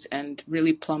eyes and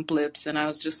really plump lips, and I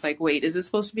was just like, wait, is this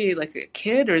supposed to be like a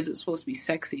kid, or is it supposed to be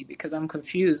sexy? Because I'm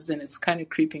confused, and it's kind of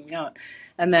creeping me out.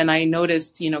 And then I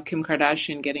noticed, Kim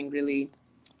Kardashian getting really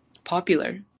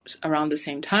popular around the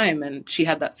same time, and she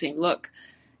had that same look.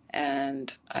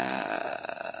 And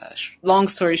long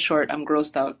story short, I'm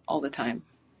grossed out all the time.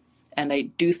 And I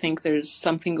do think there's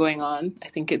something going on. I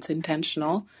think it's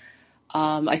intentional.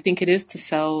 I think it is to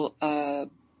sell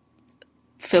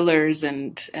fillers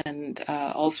and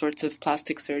all sorts of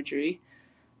plastic surgery.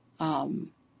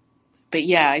 But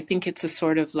yeah, I think it's a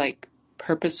sort of like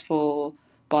purposeful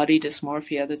body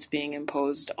dysmorphia that's being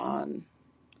imposed on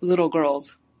little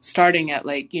girls, starting at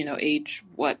age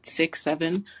 6,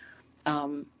 7.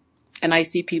 And I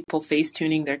see people face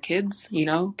tuning their kids.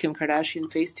 Kim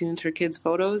Kardashian face tunes her kids'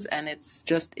 photos, and it's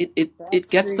just it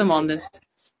gets them on this,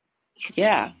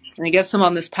 yeah, and it gets them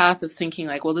on this path of thinking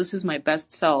like, well, this is my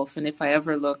best self, and if I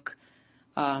ever look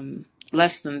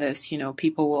less than this,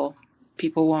 people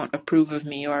won't approve of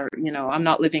me, or I'm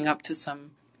not living up to some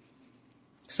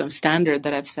standard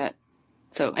that I've set.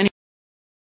 So anyway.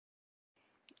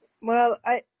 Well,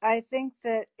 I think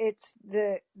that it's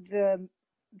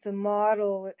the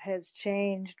model has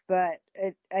changed, but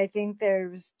I think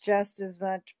there's just as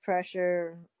much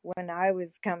pressure when I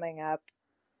was coming up,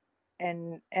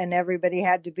 and everybody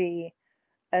had to be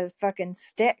a fucking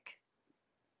stick.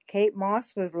 Kate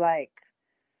Moss was like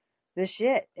the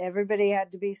shit. Everybody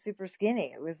had to be super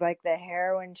skinny. It was like the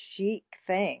heroin chic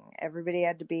thing. Everybody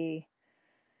had to be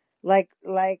like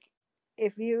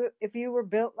if you were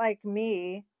built like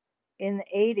me in the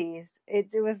 80s, it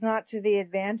was not to the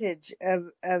advantage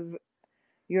of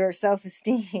your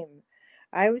self-esteem.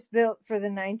 I was built for the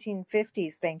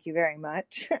 1950s, thank you very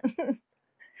much.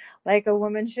 like a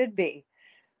woman should be.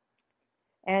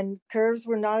 And curves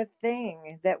were not a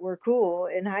thing that were cool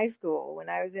in high school. When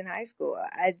I was in high school,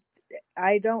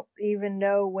 I don't even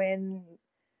know when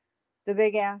the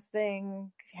big ass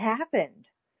thing happened,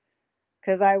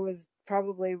 because I was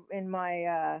probably in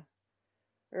my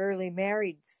early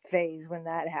married phase when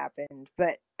that happened.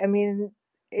 But I mean,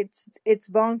 it's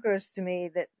bonkers to me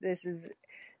that this is,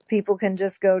 people can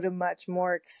just go to much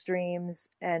more extremes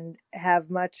and have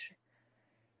much.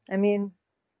 I mean,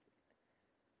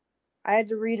 I had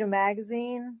to read a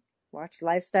magazine, watch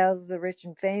Lifestyles of the Rich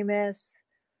and Famous,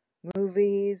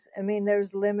 movies. I mean,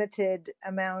 there's limited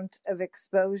amount of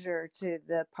exposure to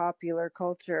the popular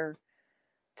culture,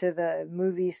 to the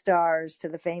movie stars, to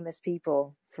the famous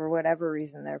people, for whatever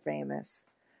reason they're famous.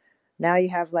 Now you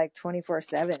have like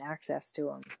 24/7 access to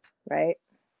them, right?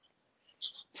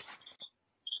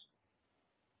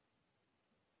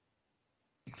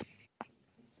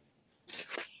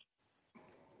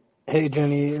 Hey,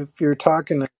 Jenny, if you're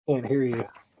talking, I can't hear you.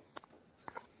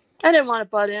 I didn't want to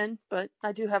butt in, but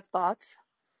I do have thoughts.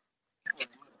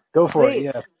 Go for it,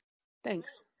 Please. yeah.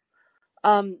 Thanks.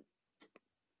 One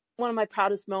of my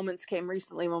proudest moments came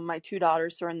recently when my two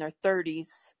daughters, who are in their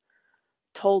 30s,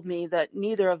 told me that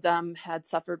neither of them had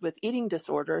suffered with eating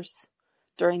disorders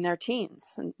during their teens.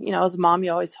 And, you know, as a mom,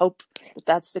 you always hope that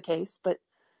that's the case, but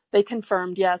they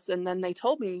confirmed yes. And then they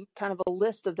told me kind of a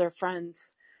list of their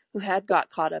friends who had got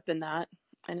caught up in that.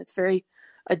 And it's very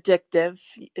addictive.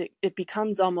 It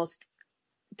becomes almost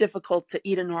difficult to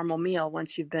eat a normal meal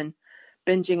once you've been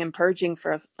binging and purging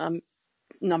for a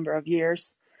number of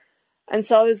years. And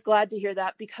so I was glad to hear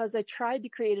that, because I tried to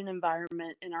create an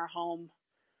environment in our home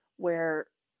where,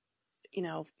 you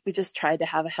know, we just tried to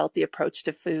have a healthy approach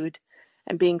to food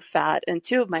and being fat. And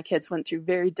two of my kids went through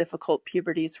very difficult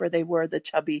puberties where they were the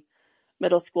chubby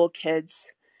middle school kids.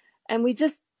 And we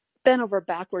just bent over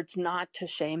backwards not to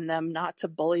shame them, not to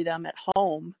bully them at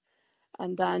home,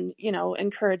 and then, you know,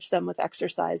 encourage them with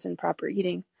exercise and proper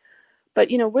eating. But,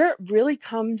 you know, where it really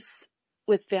comes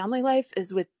with family life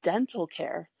is with dental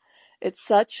care. It's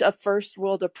such a first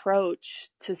world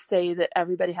approach to say that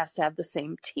everybody has to have the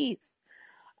same teeth.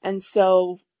 And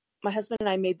so my husband and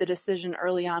I made the decision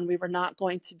early on, we were not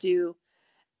going to do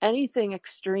anything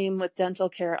extreme with dental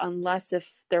care unless if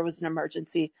there was an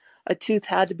emergency. A tooth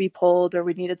had to be pulled or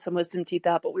we needed some wisdom teeth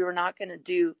out, but we were not going to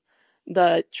do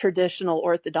the traditional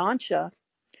orthodontia.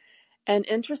 And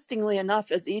interestingly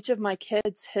enough, as each of my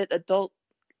kids hit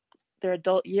their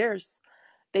adult years,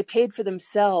 they paid for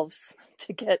themselves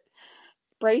to get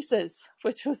braces,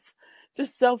 which was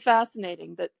just so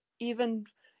fascinating, that even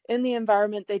in the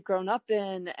environment they'd grown up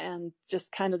in, and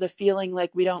just kind of the feeling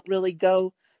like we don't really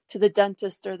go to the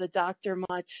dentist or the doctor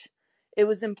much, it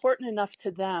was important enough to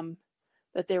them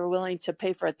that they were willing to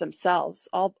pay for it themselves.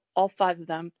 All five of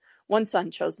them. One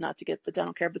son chose not to get the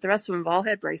dental care, but the rest of them have all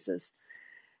had braces.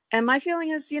 And my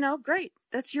feeling is, you know, great,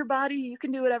 that's your body, you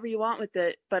can do whatever you want with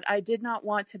it. But I did not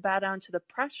want to bow down to the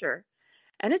pressure.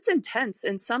 And it's intense.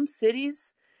 In some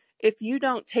cities, if you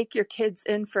don't take your kids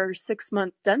in for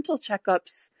 6-month dental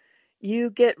checkups, you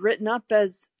get written up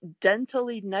as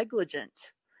dentally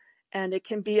negligent. And it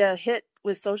can be a hit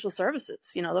with social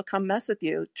services. You know, they'll come mess with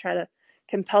you, try to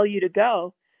compel you to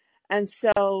go. And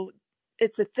so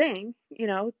it's a thing, you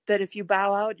know, that if you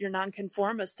bow out, you're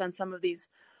nonconformist on some of these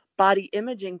body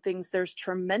imaging things, there's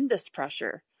tremendous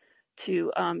pressure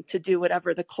to do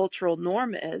whatever the cultural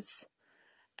norm is.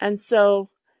 And so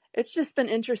it's just been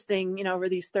interesting, you know, over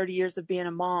these 30 years of being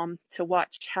a mom, to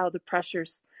watch how the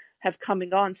pressures have come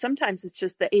and gone. Sometimes it's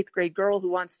just the 8th grade girl who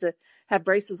wants to have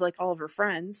braces like all of her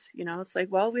friends. You know, it's like,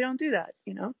 well, we don't do that.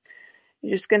 You know,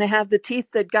 you're just going to have the teeth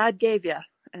that God gave you.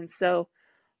 And so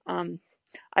I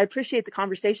appreciate the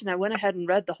conversation. I went ahead and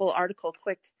read the whole article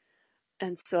quick.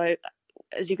 And so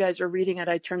as you guys were reading it,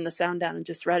 I turned the sound down and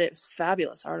just read it. It was a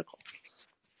fabulous article.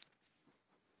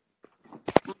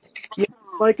 Yeah,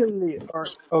 like in the art.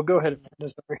 Oh, go ahead,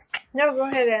 Amanda. Sorry. No, go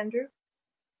ahead, Andrew.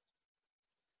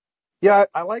 Yeah,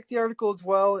 I like the article as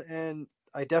well, and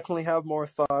I definitely have more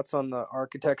thoughts on the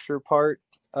architecture part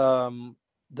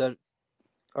that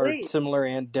are Please. similar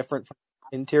and different from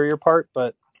the interior part.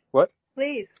 But what?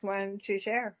 Please, why don't you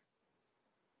share?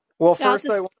 Well, Yeah, first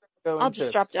I want to go I'll into.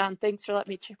 just drop down. Thanks for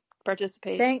letting me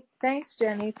participate. Thanks,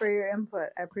 Jenny, for your input.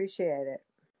 I appreciate it.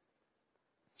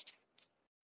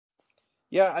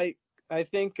 Yeah, I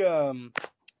think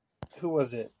who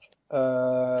was it?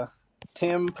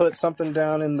 Tim put something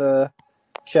down in the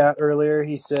chat earlier.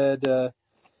 He said,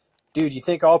 dude, you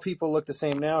think all people look the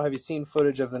same now? Have you seen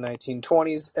footage of the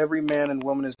 1920s? Every man and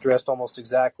woman is dressed almost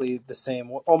exactly the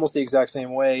same, almost the exact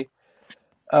same way.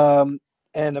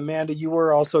 And Amanda, you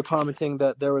were also commenting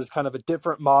that there was kind of a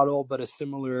different model, but a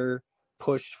similar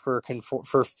push for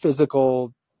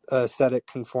physical aesthetic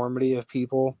conformity of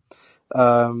people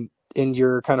in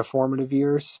your kind of formative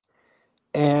years.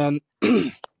 And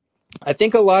I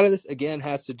think a lot of this, again,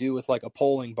 has to do with like a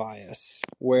polling bias,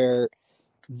 where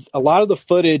a lot of the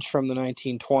footage from the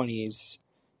 1920s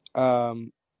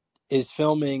is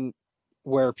filming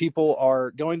where people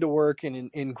are going to work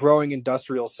in growing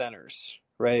industrial centers,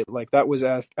 right? Like that was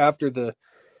after the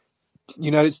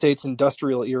United States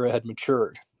industrial era had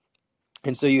matured.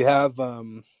 And so you have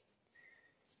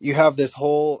this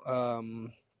whole,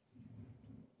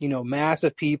 mass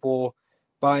of people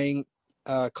buying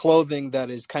clothing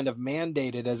that is kind of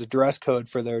mandated as a dress code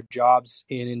for their jobs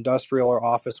in industrial or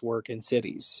office work in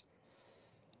cities.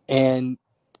 And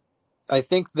I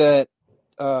think that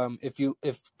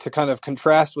if to kind of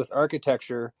contrast with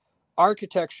architecture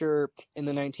in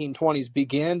the 1920s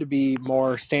began to be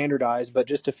more standardized, but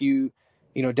just a few,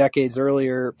 decades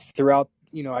earlier, throughout,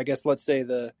 I guess let's say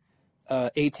the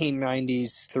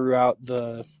 1890s throughout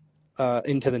the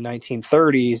into the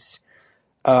 1930s,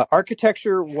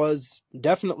 architecture was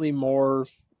definitely more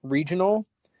regional.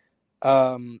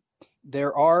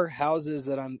 There are houses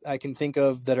that I can think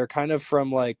of that are kind of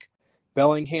from like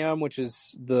Bellingham, which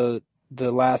is the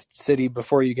last city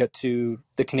before you get to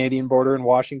the Canadian border in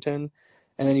Washington,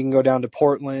 and then you can go down to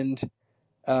Portland,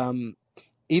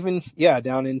 even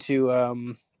down into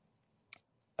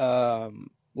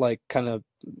like kind of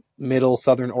middle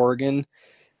southern Oregon.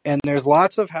 And there's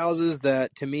lots of houses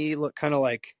that to me look kind of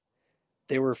like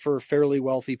they were for fairly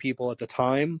wealthy people at the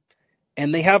time,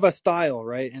 and they have a style,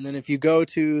 right? And then if you go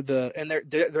to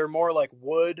they're more like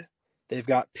wood. They've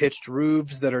got pitched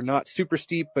roofs that are not super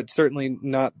steep, but certainly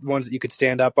not ones that you could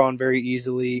stand up on very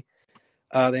easily.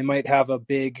 They might have a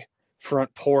big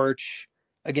front porch,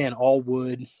 again, all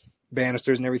wood,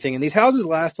 banisters and everything. And these houses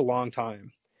last a long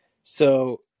time.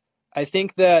 So I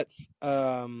think that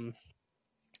the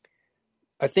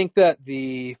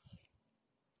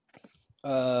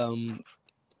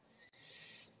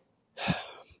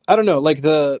I don't know, like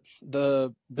the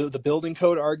building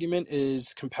code argument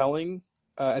is compelling.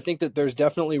 I think that there's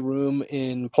definitely room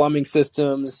in plumbing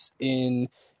systems, in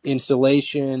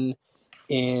insulation,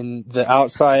 in the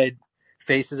outside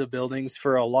faces of buildings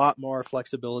for a lot more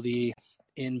flexibility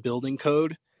in building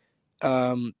code.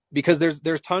 Because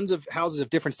there's tons of houses of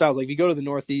different styles. Like if you go to the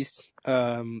Northeast,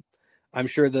 I'm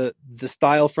sure the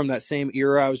style from that same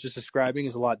era I was just describing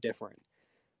is a lot different.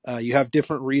 You have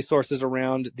different resources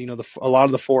around. A lot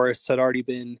of the forests had already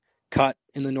been cut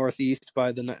in the Northeast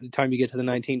by the time you get to the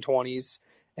 1920s,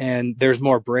 and there's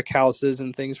more brick houses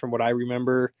and things from what I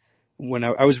remember. When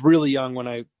I was really young, when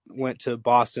I went to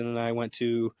Boston, and I went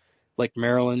to like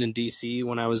Maryland and DC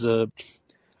when I was a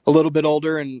little bit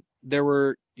older, and there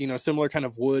were similar kind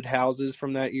of wood houses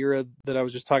from that era that I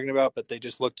was just talking about, but they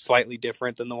just looked slightly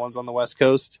different than the ones on the West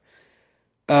Coast.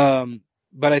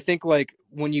 But I think like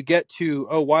when you get to,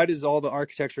 why does all the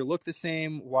architecture look the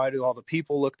same? Why do all the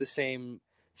people look the same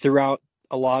throughout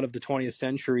a lot of the 20th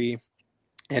century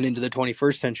and into the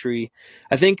 21st century?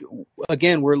 I think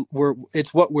again,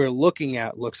 it's what we're looking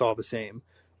at looks all the same.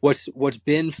 What's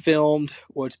been filmed,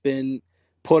 what's been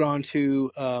put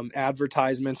onto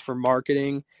advertisements for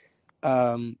marketing.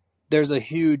 There's a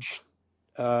huge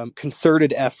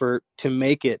concerted effort to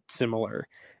make it similar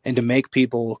and to make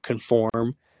people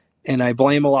conform. And I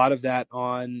blame a lot of that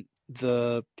on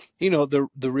the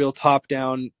real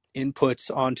top-down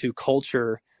inputs onto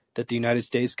culture that the United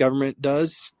States government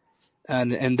does,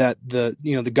 and that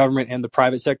the government and the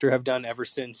private sector have done ever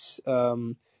since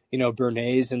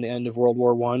Bernays and the end of World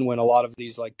War I, when a lot of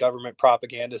these like government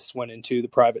propagandists went into the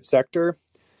private sector.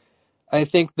 I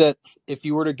think that if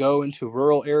you were to go into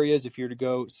rural areas, if you were to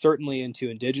go certainly into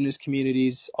indigenous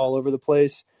communities all over the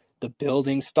place, the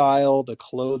building style, the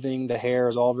clothing, the hair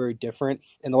is all very different.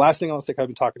 And the last thing I'll say, I've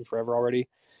been talking forever already.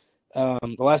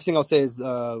 The last thing I'll say is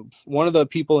one of the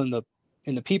people in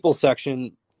the people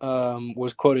section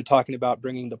was quoted talking about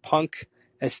bringing the punk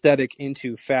aesthetic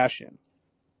into fashion.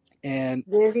 And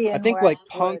Vivian I think like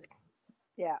Westwood. punk,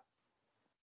 Yeah.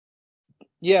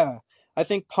 yeah, I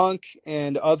think punk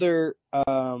and other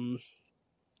kind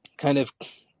of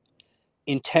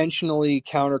intentionally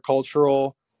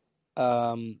countercultural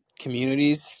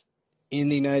communities in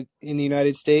the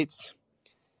United States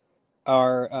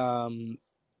are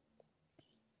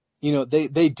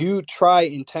they do try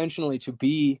intentionally to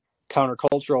be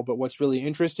countercultural, but what's really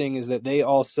interesting is that they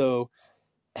also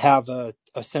have a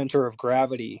center of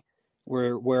gravity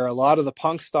where a lot of the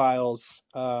punk styles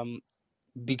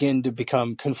begin to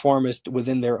become conformist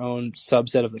within their own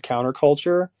subset of the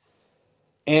counterculture.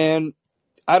 And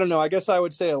I don't know. I guess I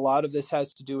would say a lot of this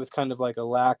has to do with kind of like a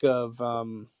lack of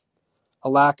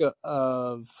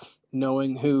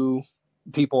knowing who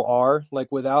people are, like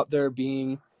without there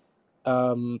being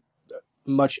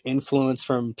much influence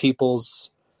from people's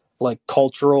like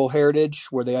cultural heritage,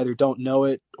 where they either don't know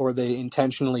it or they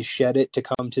intentionally shed it to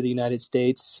come to the United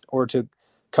States or to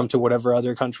come to whatever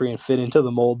other country and fit into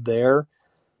the mold there.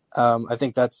 I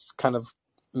think that's kind of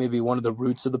maybe one of the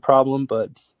roots of the problem,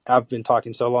 but I've been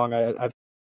talking so long.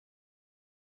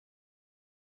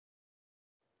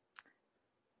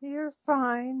 You're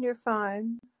fine. You're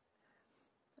fine.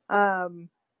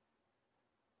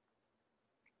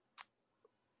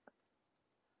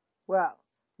 Well,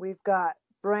 we've got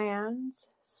brands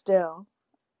still,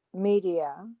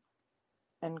 media,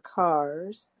 and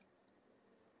cars.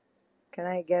 Can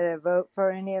I get a vote for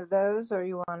any of those, or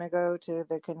you want to go to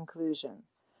the conclusion?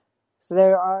 So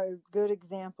there are good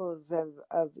examples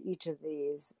of each of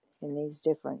these in these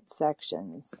different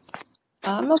sections.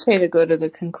 I'm okay to go to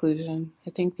the conclusion. I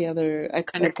think I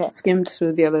kind of Okay. skimmed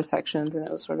through the other sections and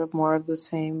it was sort of more of the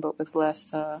same, but with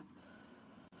less,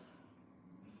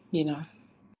 Yeah.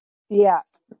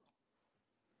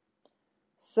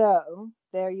 So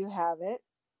there you have it.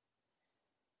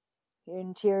 The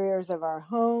interiors of our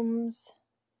homes,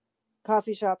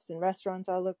 coffee shops and restaurants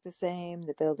all look the same.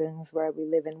 The buildings where we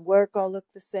live and work all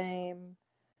look the same.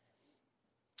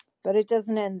 But it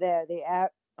doesn't end there.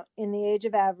 In the age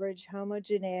of average,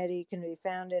 homogeneity can be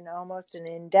found in almost an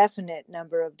indefinite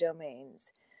number of domains.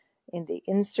 In the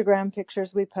Instagram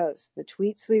pictures we post, the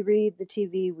tweets we read, the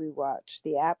TV we watch,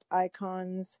 the app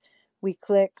icons we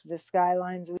click, the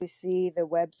skylines we see, the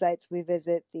websites we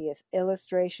visit, the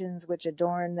illustrations which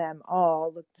adorn them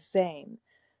all look the same.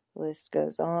 The list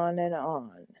goes on and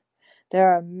on. There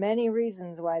are many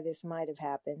reasons why this might have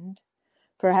happened.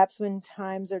 Perhaps when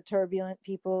times are turbulent,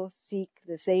 people seek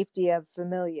the safety of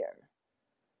familiar.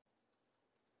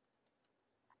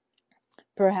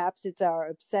 Perhaps it's our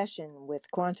obsession with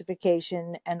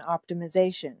quantification and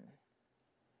optimization.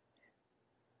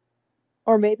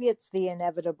 Or maybe it's the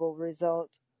inevitable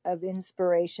result of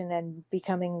inspiration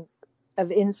becoming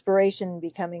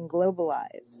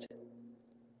globalized.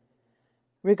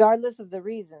 Regardless of the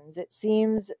reasons, it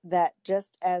seems that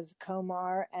just as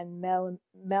Komar and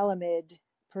Melamed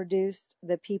produced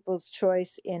the people's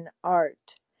choice in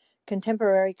art,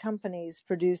 contemporary companies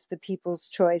produce the people's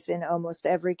choice in almost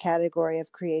every category of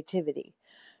creativity.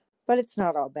 But it's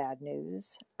not all bad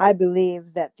news. I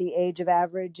believe that the age of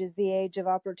average is the age of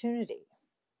opportunity.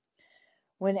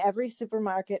 When every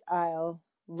supermarket aisle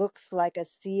looks like a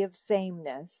sea of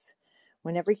sameness,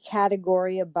 when every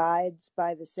category abides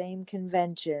by the same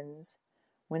conventions,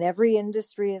 when every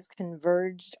industry is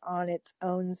converged on its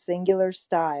own singular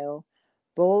style,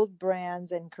 bold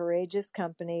brands and courageous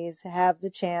companies have the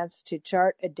chance to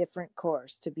chart a different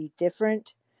course, to be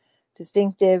different,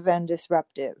 distinctive, and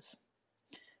disruptive.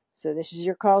 So this is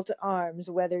your call to arms,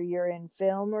 whether you're in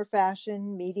film or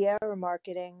fashion, media or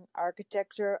marketing,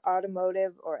 architecture,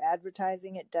 automotive, or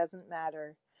advertising, it doesn't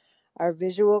matter. Our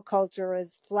visual culture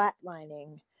is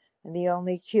flatlining, and the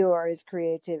only cure is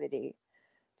creativity.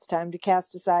 It's time to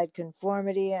cast aside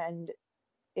conformity, and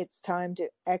it's time to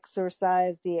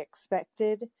exorcise the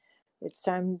expected. It's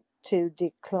time to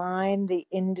decline the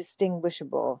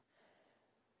indistinguishable.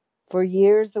 For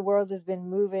years, the world has been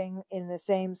moving in the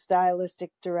same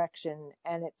stylistic direction,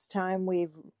 and it's time we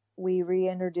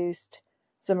reintroduced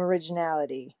some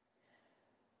originality.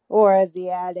 Or as the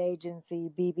ad agency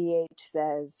BBH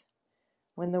says,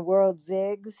 when the world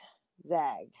zigs,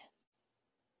 zag.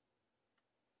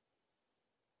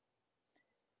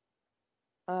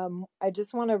 I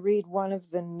just want to read one of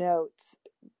the notes,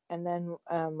 and then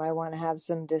I want to have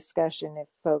some discussion if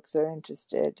folks are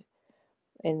interested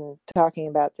in talking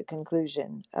about the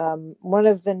conclusion. One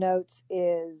of the notes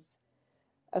is,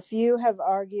 a few have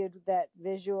argued that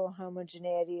visual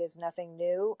homogeneity is nothing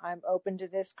new. I'm open to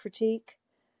this critique.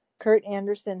 Kurt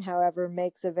Anderson, however,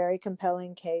 makes a very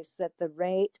compelling case that the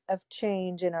rate of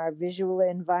change in our visual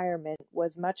environment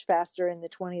was much faster in the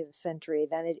 20th century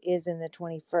than it is in the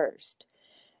 21st.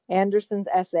 Anderson's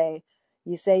essay,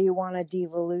 You Say You Want a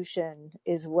Devolution,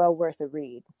 is well worth a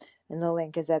read, and the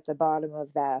link is at the bottom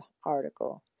of that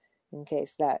article, in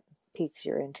case that piques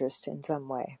your interest in some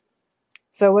way.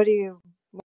 So what do you...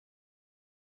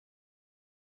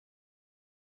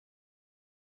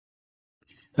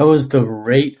 That was the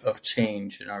rate of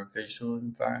change in our visual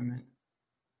environment.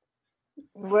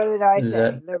 What did I Is say?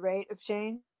 that... The rate of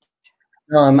change?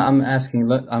 No, I'm asking.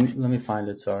 Let me find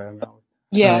it. Sorry, I'm not.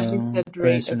 yeah, he said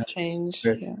rate of change.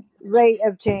 Great. Yeah. Rate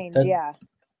of change, yeah.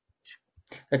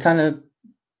 That kind of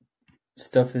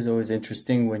stuff is always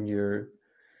interesting when you're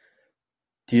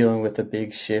dealing with a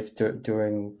big shift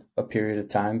during a period of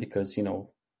time because,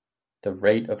 the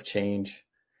rate of change,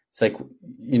 it's like,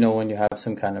 when you have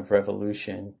some kind of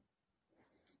revolution,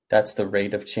 that's the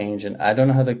rate of change. And I don't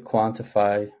know how to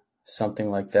quantify something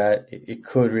like that. It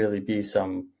could really be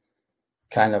some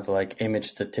kind of like image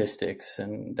statistics,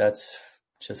 and that's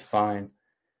just fine.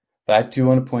 But I do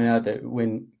want to point out that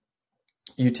when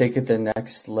you take it the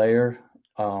next layer,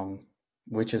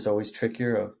 which is always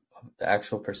trickier of the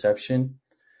actual perception,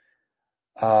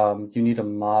 you need a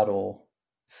model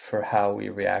for how we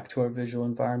react to our visual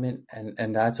environment,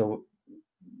 and that's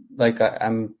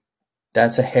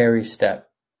that's a hairy step.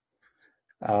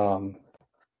 I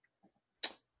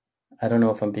don't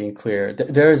know if I'm being clear.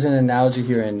 There is an analogy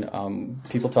here, and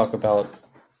people talk about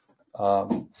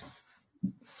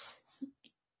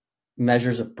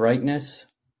measures of brightness.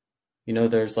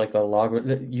 There's like a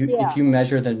logarithm. If you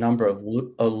measure the number of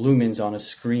lumens on a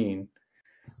screen,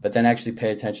 but then actually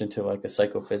pay attention to like a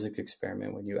psychophysics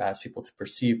experiment when you ask people to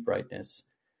perceive brightness,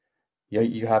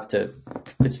 you have to,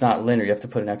 it's not linear. You have to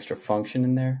put an extra function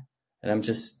in there. And I'm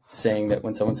just saying that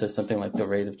when someone says something like the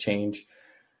rate of change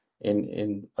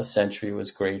in a century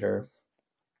was greater,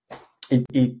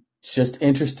 it's just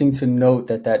interesting to note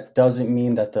that doesn't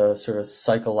mean that the sort of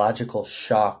psychological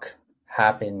shock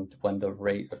happened when the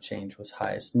rate of change was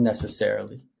highest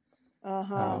necessarily.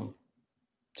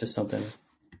 Just something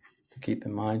to keep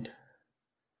in mind.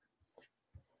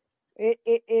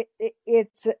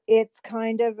 It's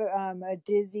kind of a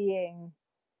dizzying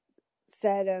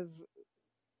set of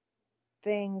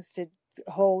things to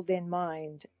hold in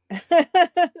mind.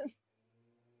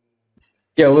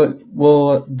 Yeah,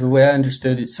 well, the way I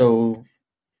understood it, so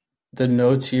the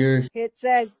notes here, it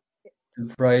says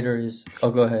the writer is.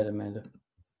 Oh, go ahead, Amanda.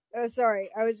 Oh, sorry.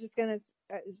 I was just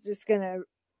gonna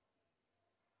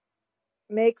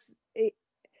make it.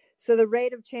 So the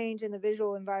rate of change in the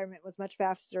visual environment was much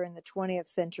faster in the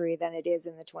 20th century than it is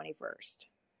in the 21st.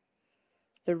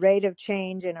 The rate of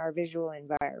change in our visual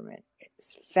environment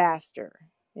is faster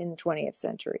in the 20th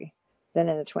century than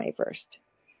in the 21st.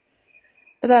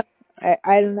 But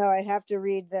I don't know. I'd have to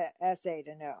read the essay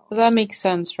to know. that makes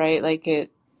sense, right? Like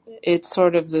it's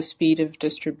sort of the speed of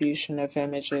distribution of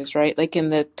images, right? Like in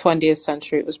the 20th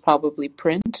century, it was probably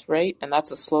print, right? And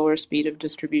that's a slower speed of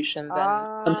distribution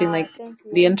than something like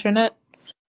the internet.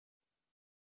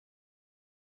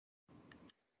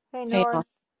 Hey, North.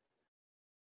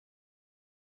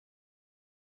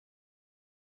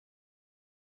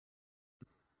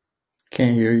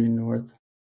 Can't hear you, North.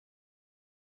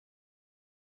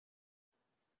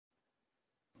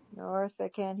 North, I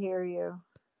can't hear you.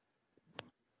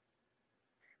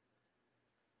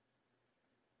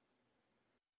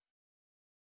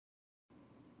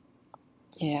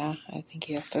 Yeah, I think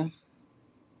he has to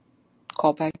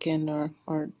call back in or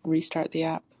restart the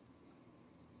app.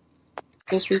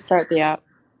 Just restart the app.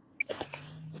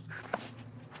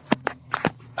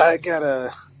 I got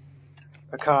a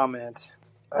comment.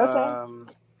 Okay.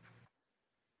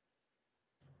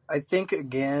 I think,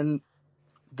 again,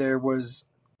 there was,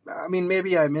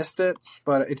 maybe I missed it,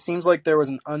 but it seems like there was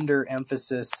an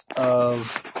underemphasis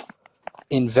of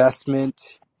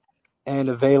investment and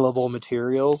available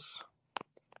materials.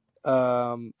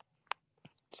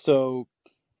 So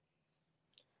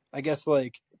I guess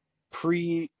like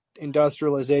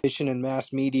pre-industrialization and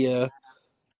mass media,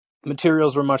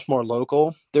 materials were much more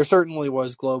local. There certainly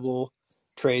was global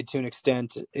trade to an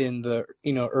extent in the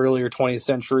earlier 20th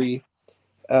century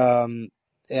and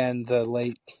the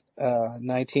late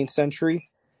 19th century,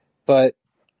 but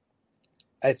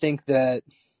I think that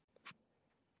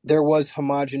there was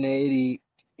homogeneity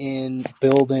in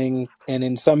building and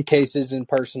in some cases in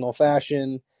personal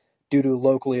fashion due to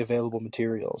locally available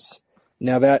materials.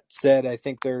 Now, that said, I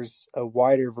think there's a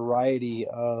wider variety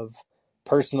of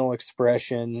personal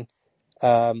expression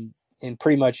in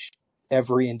pretty much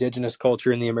every indigenous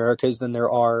culture in the Americas than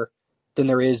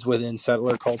there is within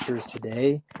settler cultures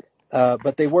today.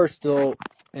 But they were still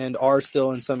and are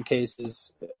still in some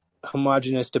cases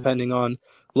homogenous depending on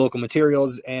local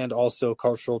materials and also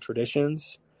cultural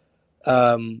traditions.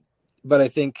 But I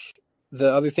think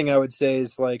the other thing I would say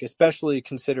is, like, especially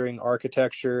considering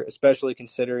architecture, especially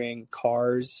considering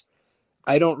cars,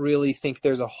 I don't really think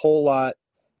there's a whole lot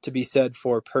to be said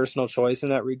for personal choice in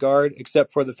that regard,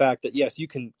 except for the fact that, yes, you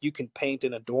can paint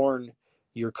and adorn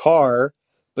your car,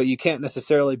 but you can't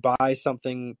necessarily buy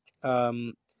something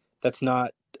that's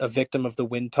not a victim of the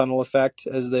wind tunnel effect,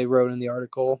 as they wrote in the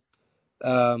article.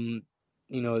 This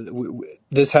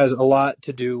has a lot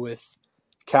to do with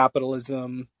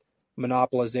capitalism,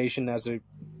 monopolization as a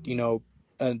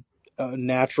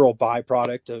natural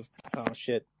byproduct of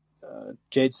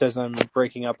Jade says I'm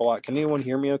breaking up a lot. Can anyone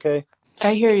hear me okay?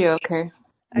 I hear you. Okay.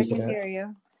 I can hear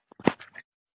you.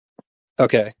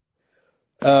 Okay.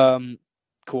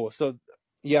 Cool. So,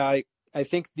 yeah, I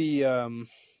think the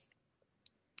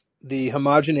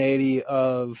homogeneity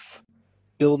of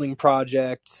building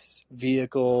projects,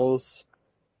 vehicles,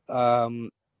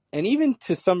 and even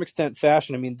to some extent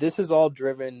fashion. I mean, this is all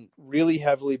driven really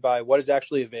heavily by what is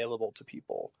actually available to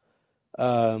people.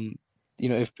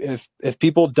 If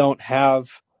people don't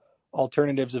have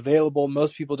alternatives available,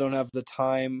 most people don't have the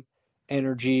time,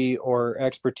 energy, or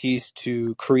expertise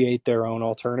to create their own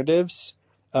alternatives,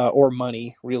 or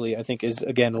money, really, I think is,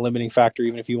 again, a limiting factor,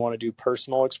 even if you want to do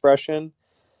personal expression.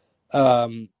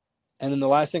 And then the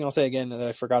last thing I'll say, again, that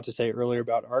I forgot to say earlier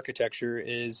about architecture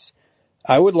is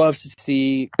I would love to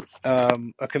see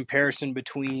a comparison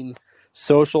between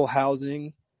social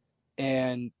housing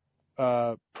and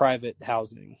private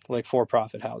housing, like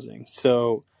for-profit housing.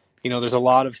 So, there's a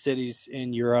lot of cities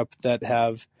in Europe that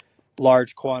have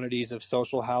large quantities of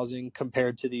social housing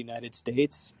compared to the United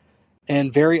States.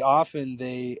 And very often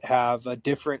they have a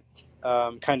different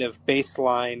kind of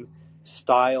baseline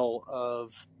style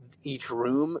of each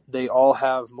room. They all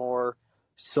have more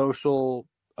social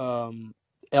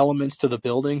elements to the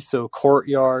building. So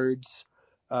courtyards,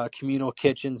 communal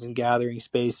kitchens and gathering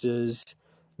spaces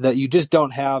that you just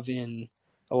don't have in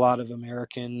a lot of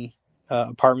American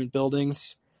apartment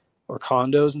buildings or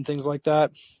condos and things like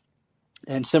that.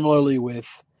 And similarly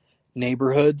with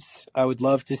neighborhoods, I would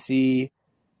love to see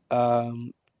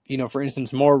for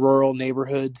instance, more rural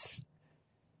neighborhoods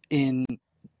in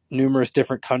numerous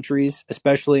different countries,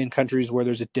 especially in countries where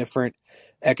there's a different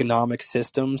economic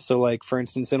system. So, like, for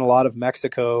instance, in a lot of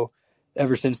Mexico,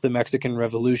 ever since the Mexican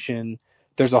Revolution,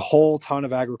 there's a whole ton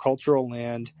of agricultural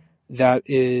land that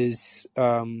is,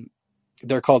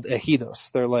 they're called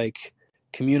ejidos. They're like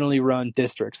communally run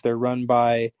districts. They're run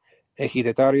by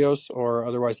ejidatarios, or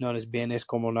otherwise known as bienes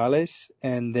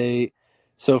comunales.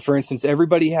 So for instance,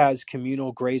 everybody has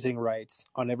communal grazing rights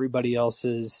on everybody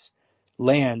else's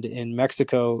land in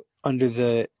Mexico under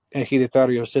the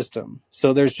ejidatario system.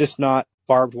 So there's just not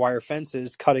barbed wire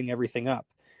fences cutting everything up.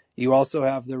 You also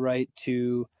have the right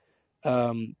to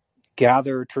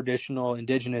gather traditional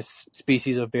indigenous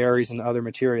species of berries and other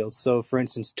materials. So, for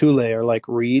instance, tule are like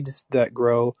reeds that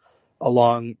grow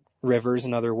along rivers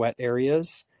and other wet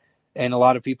areas. And a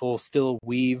lot of people still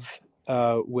weave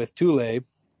with tule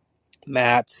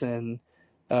mats, and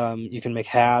you can make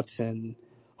hats and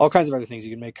all kinds of other things.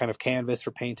 You can make kind of canvas for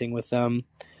painting with them.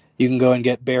 You can go and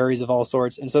get berries of all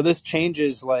sorts. And so this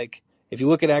changes, like, if you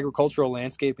look at agricultural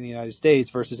landscape in the United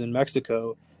States versus in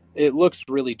Mexico, it looks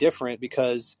really different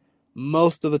because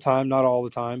most of the time, not all the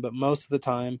time, but most of the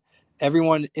time,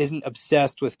 everyone isn't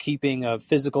obsessed with keeping a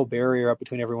physical barrier up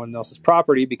between everyone else's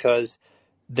property because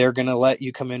they're going to let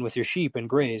you come in with your sheep and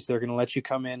graze. They're going to let you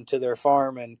come into their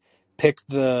farm and pick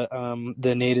the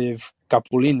native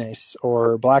capulines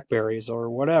or blackberries or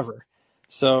whatever.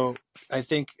 So I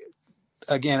think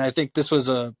this was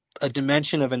a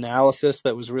dimension of analysis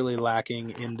that was really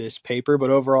lacking in this paper.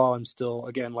 But overall, I'm still,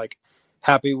 again, like,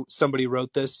 happy somebody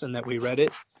wrote this and that we read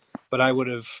it. But I would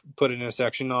have put in a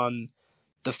section on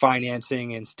the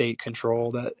financing and state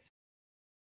control that.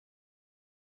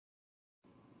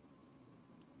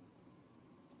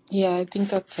 Yeah, I think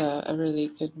that's a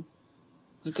really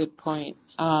good point.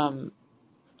 I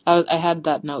had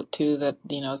that note too, that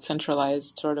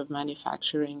centralized sort of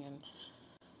manufacturing and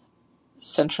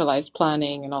centralized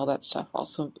planning and all that stuff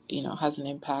also has an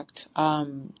impact.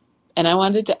 And I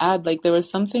wanted to add, like, there was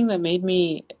something that made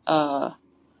me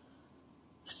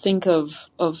think of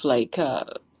like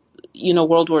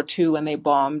World War II when they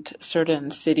bombed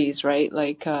certain cities, right?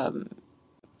 Like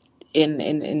in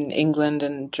England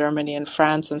and Germany and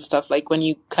France and stuff. Like, when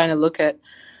you kind of look at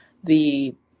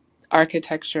the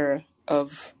architecture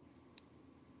of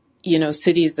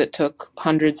cities that took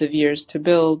hundreds of years to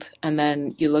build, and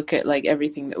then you look at like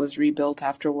everything that was rebuilt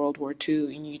after World War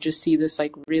II, and you just see this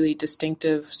like really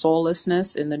distinctive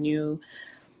soullessness in the new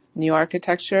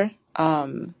architecture,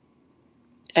 and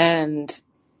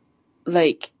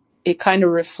like it kind of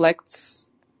reflects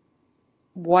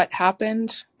what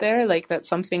happened there, like that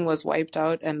something was wiped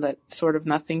out and that sort of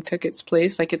nothing took its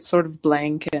place. Like, it's sort of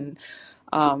blank, and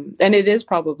it is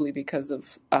probably because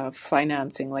of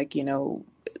financing. Like,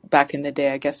 back in the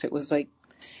day, I guess it was like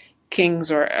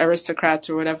kings or aristocrats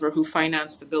or whatever who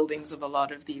financed the buildings of a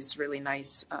lot of these really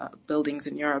nice buildings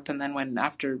in Europe. And then when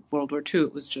after World War II,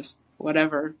 it was just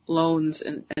whatever, loans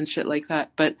and shit like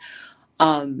that.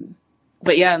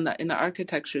 But yeah, in the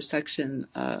architecture section,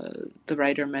 the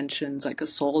writer mentions like a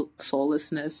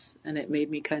soullessness, and it made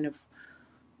me kind of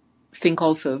think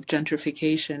also of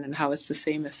gentrification and how it's the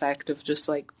same effect of just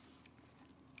like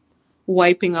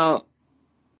wiping out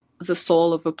the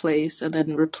soul of a place and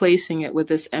then replacing it with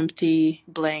this empty,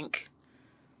 blank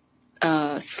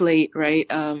slate, right?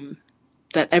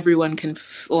 That everyone can,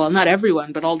 well, not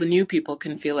everyone, but all the new people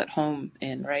can feel at home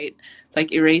in, right? It's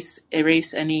like erase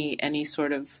any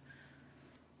sort of,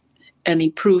 any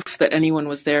proof that anyone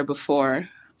was there before.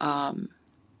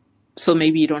 So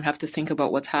maybe you don't have to think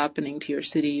about what's happening to your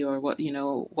city or what, you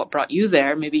know, what brought you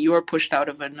there. Maybe you were pushed out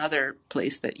of another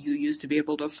place that you used to be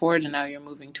able to afford, and now you're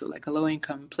moving to like a low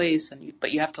income place, and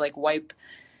but you have to like wipe.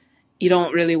 You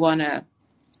don't really want to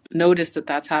notice that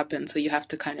that's happened, so you have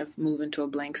to kind of move into a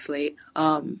blank slate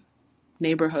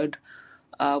neighborhood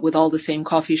with all the same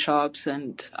coffee shops,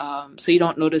 and so you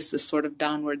don't notice this sort of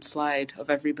downward slide of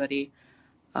everybody.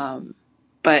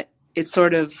 But it's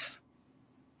sort of,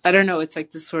 I don't know, it's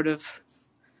like this sort of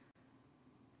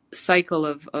cycle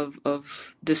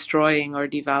of destroying or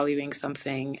devaluing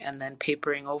something and then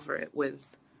papering over it with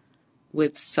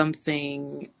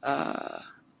something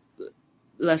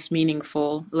less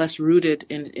meaningful, less rooted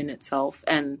in itself.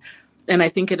 And I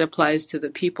think it applies to the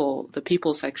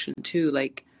people section too.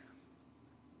 Like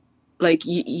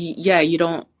yeah, you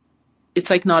don't, it's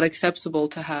like not acceptable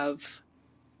to have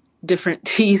different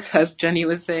teeth, as Jenny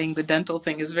was saying. The dental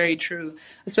thing is very true,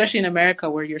 especially in America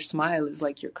where your smile is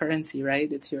like your currency,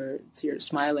 right? It's your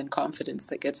smile and confidence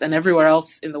that gets, and everywhere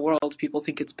else in the world people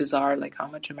think it's bizarre like how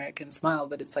much Americans smile,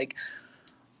 but it's like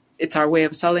it's our way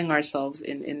of selling ourselves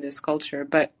in this culture.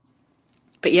 But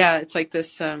yeah, it's like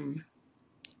this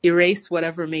erase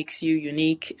whatever makes you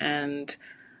unique, and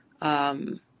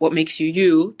what makes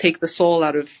you, take the soul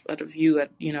out of you,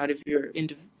 out of your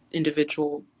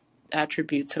individual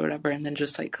attributes or whatever, and then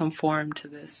just like conform to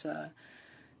this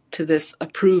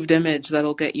approved image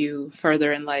that'll get you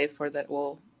further in life, or that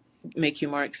will make you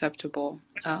more acceptable.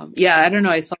 Yeah, I don't know.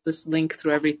 I saw this link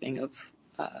through everything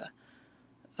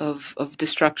of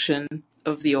destruction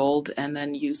of the old, and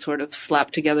then you sort of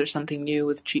slap together something new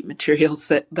with cheap materials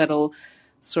that'll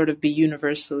sort of be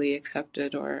universally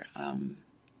accepted or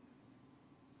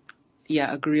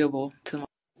agreeable to.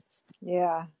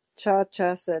 Yeah.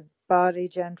 Cha-Cha said body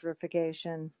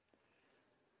gentrification.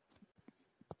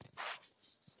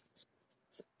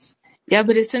 Yeah,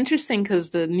 but it's interesting because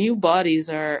the new bodies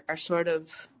are sort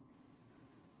of,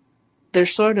 they're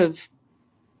sort of,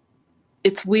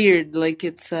 it's weird. Like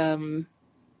it's, I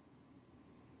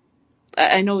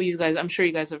know you guys, I'm sure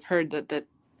you guys have heard that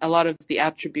a lot of the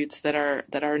attributes that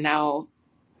are now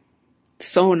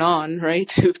sewn on, right,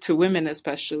 to women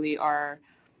especially, are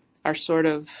sort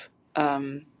of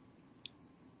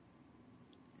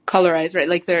colorized, right?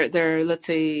 Like they're let's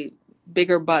say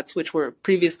bigger butts, which were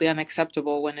previously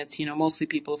unacceptable when it's mostly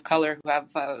people of color who have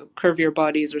curvier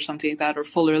bodies or something like that, or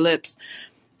fuller lips,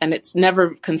 and it's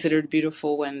never considered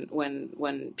beautiful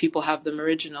when people have them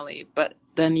originally. But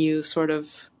then you sort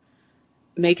of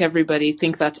make everybody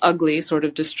think that's ugly, sort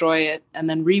of destroy it, and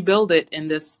then rebuild it in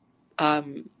this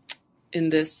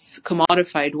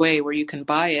commodified way where you can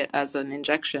buy it as an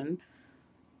injection.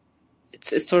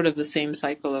 It's sort of the same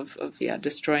cycle of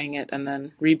destroying it and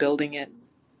then rebuilding it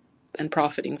and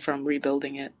profiting from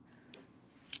rebuilding it.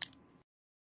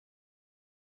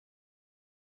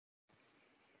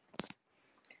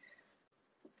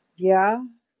 Yeah,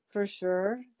 for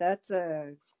sure. That's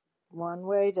one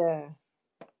way to.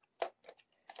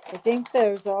 I think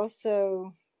there's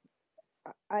also.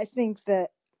 I think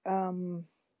that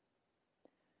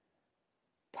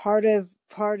part of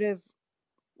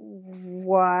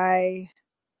why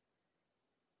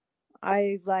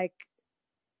I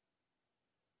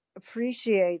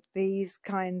appreciate these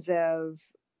kinds of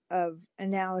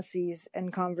analyses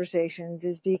and conversations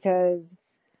is because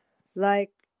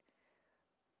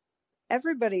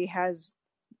everybody has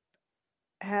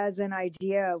an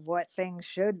idea of what things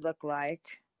should look like,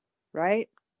 right?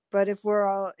 But if we're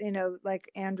all, like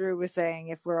Andrew was saying,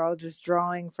 if we're all just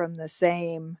drawing from the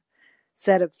same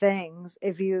set of things,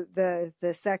 if you the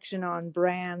section on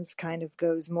brands kind of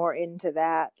goes more into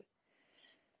that,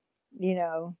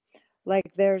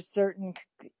 like there's certain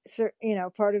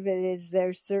part of it is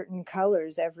there's certain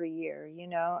colors every year,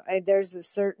 there's a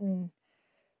certain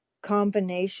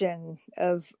combination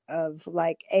of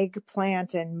like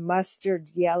eggplant and mustard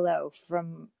yellow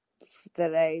from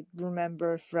that I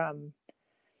remember from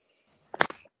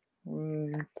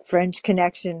French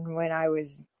Connection when I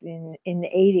was in the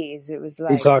 80s. It was You're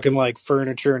like talking like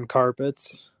furniture and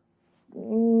carpets?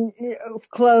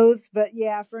 Clothes, but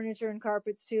yeah, furniture and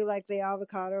carpets too, like the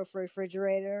avocado for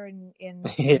refrigerator in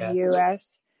Yeah. the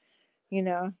US,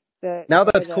 Now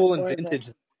that's cool and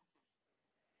vintage.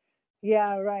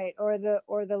 Yeah, right. Or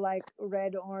the like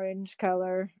red orange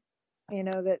color,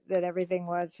 that everything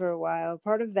was for a while.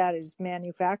 Part of that is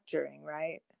manufacturing,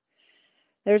 right?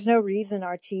 There's no reason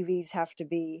our TVs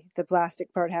the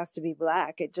plastic part has to be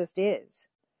black. It just is.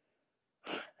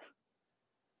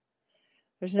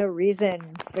 There's no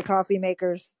reason the coffee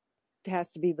makers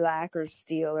has to be black or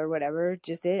steel or whatever. It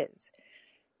just is.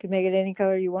 You can make it any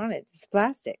color you want it. It's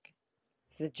plastic.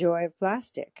 It's the joy of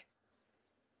plastic.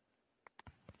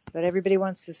 But everybody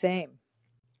wants the same.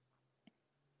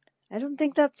 I don't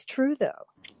think that's true though.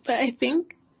 But I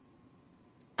think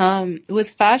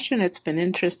with fashion, it's been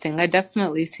interesting. I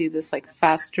definitely see this like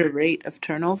faster rate of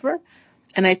turnover.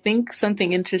 And I think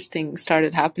something interesting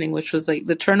started happening, which was like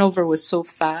the turnover was so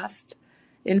fast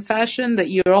in fashion that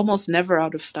you're almost never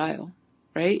out of style,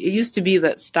 right? It used to be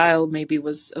that style maybe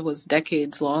was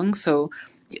decades long. So,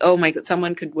 oh my God,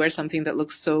 someone could wear something that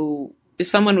looks so. If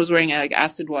someone was wearing like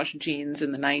acid wash jeans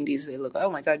in the 90s, they look, oh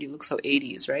my God, you look so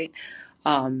 80s, right?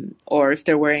 Or if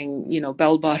they're wearing,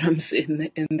 bell bottoms in the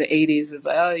 80s, it's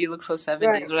like, oh, you look so 70s,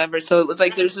 Right. whatever. So it was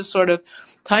like there's this sort of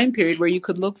time period where you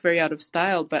could look very out of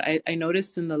style. But I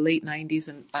noticed in the late 90s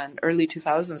and early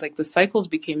 2000s, like the cycles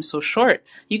became so short.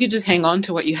 You could just hang on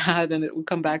to what you had and it would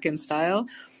come back in style.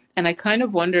 And I kind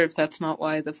of wonder if that's not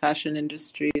why the fashion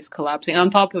industry is collapsing, on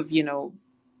top of,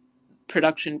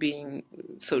 production being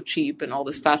so cheap and all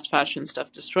this fast fashion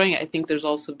stuff destroying it. I think there's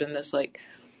also been this like,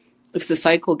 if the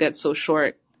cycle gets so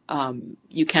short,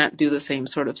 you can't do the same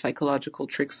sort of psychological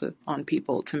tricks on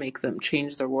people to make them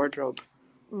change their wardrobe.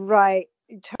 Right.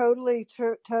 Totally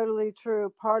true. Totally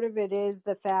true. Part of it is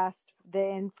the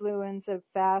influence of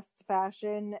fast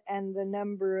fashion and the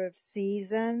number of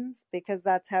seasons, because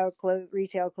that's how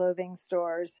retail clothing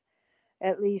stores,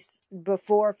 at least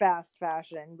before fast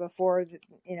fashion, before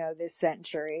this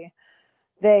century,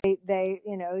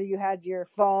 you had your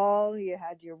fall, you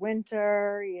had your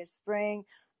winter, your spring,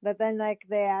 but then like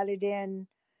they added in,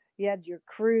 you had your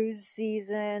cruise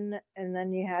season, and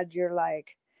then you had your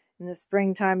like in the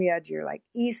springtime you had your like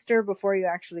Easter before you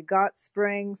actually got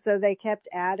spring. So they kept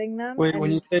adding them. Wait, when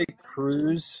you And say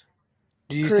cruise,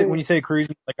 when you cruise, say cruise,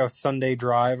 like a Sunday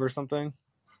drive or something?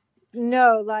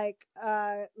 no, like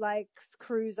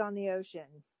cruise on the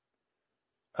ocean,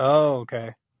 Oh,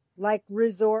 okay. like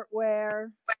resort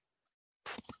wear.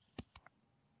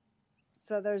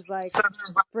 So there's like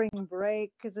spring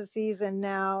break is a season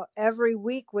now. Every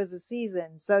week was a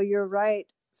season. So you're right,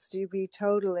 Stoopy,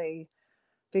 totally,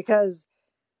 because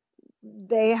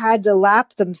they had to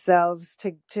lap themselves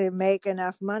to make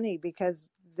enough money because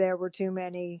there were too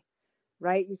many.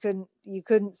 Right? You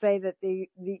couldn't say that you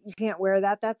can't wear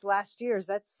that. That's last year's.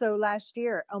 That's so last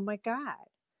year. Oh my God,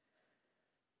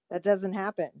 that doesn't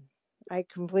happen. I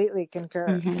completely concur.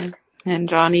 Mm-hmm. And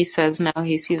Johnny says now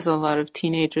he sees a lot of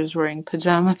teenagers wearing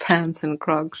pajama pants and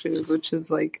Croc shoes, which is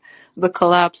like the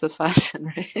collapse of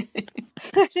fashion, right?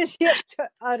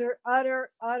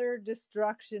 Utter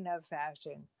destruction of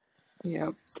fashion.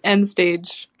 Yeah. End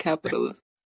stage capitalism.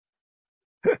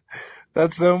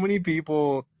 That's so many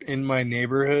people in my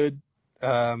neighborhood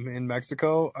in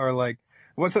Mexico are like,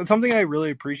 something I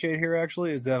really appreciate here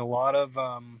actually is that a lot of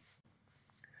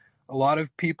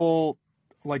people,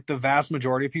 like the vast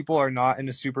majority of people, are not in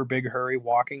a super big hurry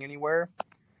walking anywhere.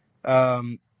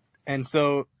 And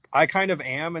so I kind of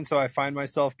am, and so I find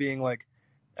myself being like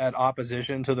at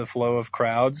opposition to the flow of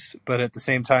crowds, but at the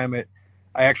same time I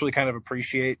actually kind of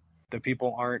appreciate that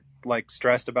people aren't like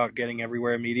stressed about getting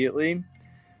everywhere immediately.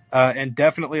 And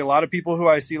definitely a lot of people who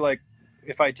I see, like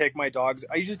if I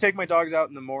usually take my dogs out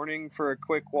in the morning for a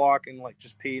quick walk and like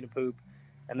just pee and poop,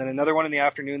 and then another one in the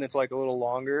afternoon that's like a little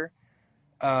longer.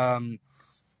 And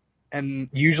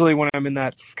usually when I'm in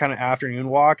that kind of afternoon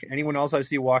walk, anyone else I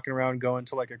see walking around going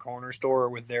to like a corner store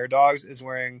with their dogs is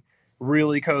wearing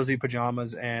really cozy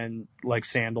pajamas and like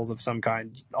sandals of some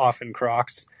kind, often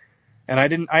Crocs. And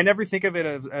I never think of it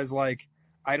as like,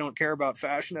 I don't care about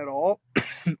fashion at all.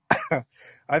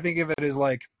 I think of it as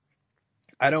like,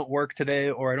 I don't work today,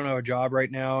 or I don't have a job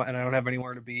right now, and I don't have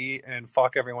anywhere to be, and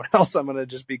fuck everyone else. I'm going to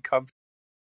just be comfortable.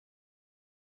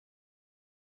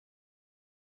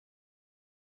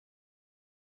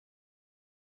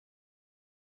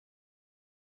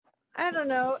 I don't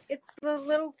know. It's the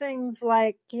little things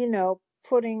like,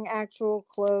 putting actual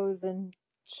clothes and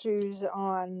shoes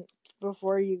on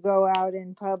before you go out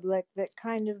in public that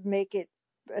kind of make it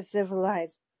a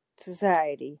civilized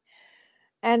society.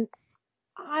 And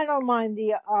I don't mind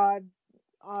the odd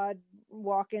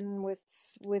walking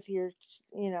with your,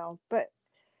 but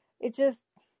it's just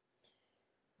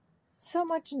so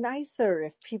much nicer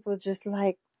if people just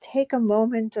like take a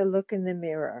moment to look in the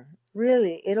mirror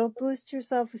Really, it'll boost your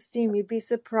self-esteem. You'd be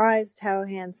surprised how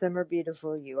handsome or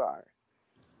beautiful you are.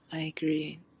 I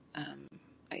agree.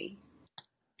 I,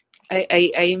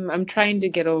 I'm trying to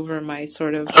get over my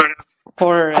sort of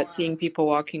horror at seeing people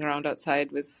walking around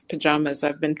outside with pajamas.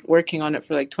 I've been working on it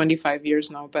for like 25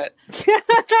 years now, but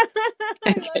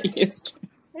I get used to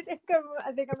it.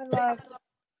 I think I'm in love.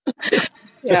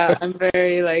 Yeah, I'm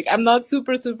very like, I'm not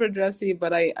super, super dressy,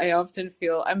 but I often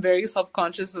feel I'm very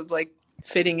self-conscious of like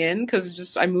fitting in because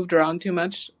just I moved around too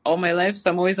much all my life. So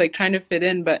I'm always like trying to fit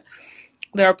in, but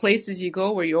there are places you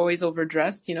go where you're always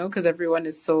overdressed, you know, because everyone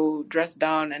is so dressed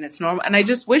down and it's normal. And I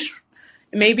just wish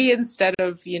maybe instead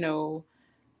of, you know,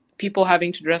 people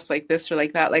having to dress like this or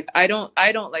like that, like I don't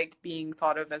like being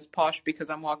thought of as posh because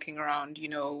I'm walking around, you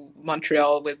know,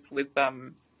 Montreal with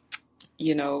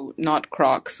you know, not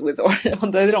Crocs with, or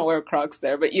they don't wear Crocs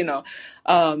there, but you know,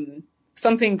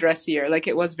 something dressier. Like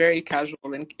it was very casual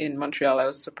in Montreal. I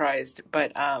was surprised,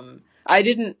 but I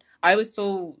was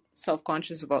so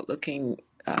self-conscious about looking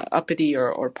uppity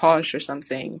or posh or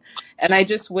something. And I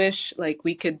just wish like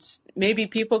we could, maybe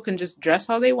people can just dress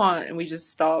how they want and we just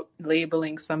stop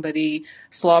labeling somebody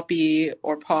sloppy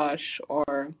or posh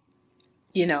or,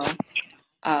 you know,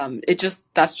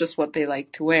 that's just what they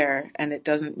like to wear, and it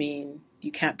doesn't mean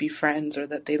you can't be friends or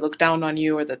that they look down on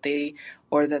you or that they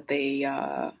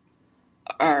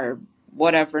are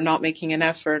whatever, not making an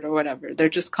effort or whatever. They're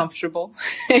just comfortable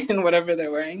in whatever they're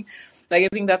wearing. Like I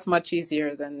think that's much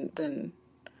easier than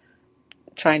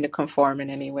trying to conform in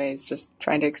any ways, just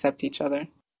trying to accept each other.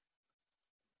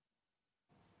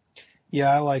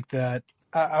 Yeah, I like that.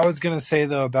 I was going to say,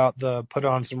 though, about the put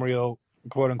on some real,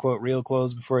 quote unquote, real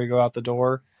clothes before you go out the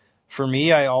door. For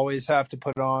me, I always have to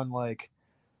put on like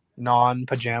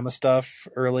non-pajama stuff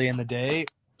early in the day,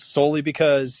 solely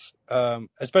because,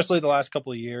 especially the last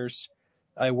couple of years,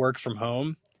 I work from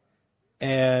home.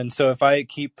 And so if I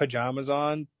keep pajamas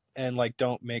on and like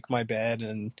don't make my bed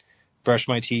and brush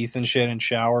my teeth and shit and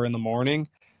shower in the morning,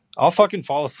 I'll fucking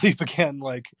fall asleep again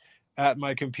like at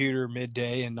my computer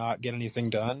midday and not get anything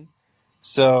done.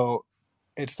 So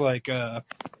it's like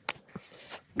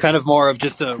kind of more of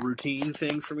just a routine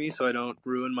thing for me so I don't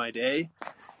ruin my day.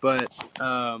 But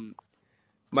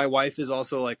my wife is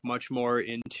also like much more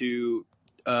into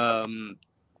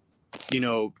you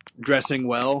know, dressing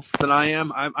well than I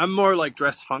am. I'm more like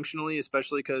dressed functionally,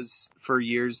 especially because for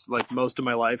years, like most of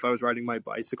my life, I was riding my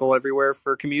bicycle everywhere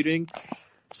for commuting.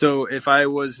 So if I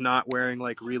was not wearing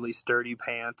like really sturdy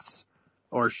pants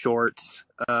or shorts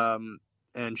and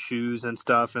shoes and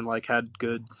stuff and like had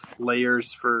good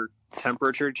layers for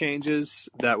temperature changes,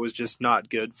 that was just not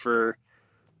good for,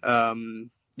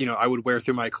 you know, I would wear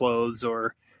through my clothes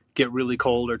or get really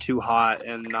cold or too hot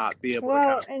and not be able to kind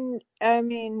Well, of. and I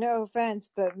mean, no offense,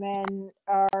 but men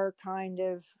are kind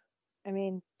of, I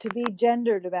mean, to be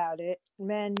gendered about it,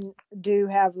 men do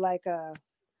have like a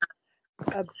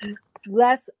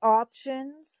less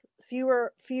options,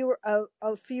 fewer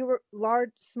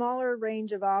large, smaller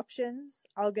range of options.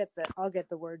 I'll get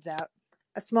the words out.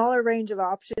 A smaller range of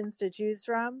options to choose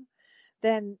from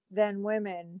than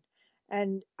women.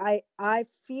 And I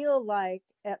feel like,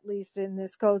 at least in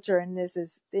this culture, and this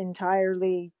is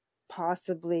entirely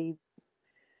possibly,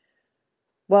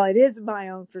 well, it is my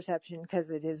own perception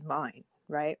because it is mine,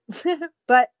 right?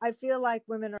 But I feel like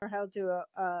women are held to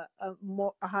a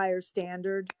higher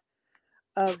standard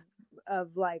of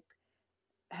like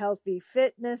healthy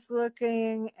fitness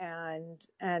looking,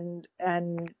 and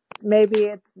maybe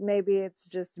it's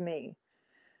just me,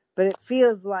 but it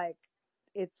feels like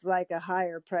it's like a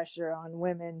higher pressure on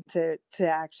women to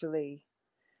actually,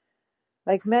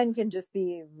 like, men can just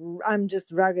be, I'm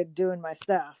just rugged doing my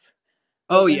stuff,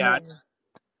 but Oh yeah, women,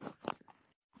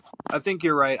 I think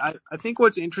you're right. I think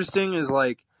what's interesting is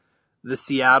like the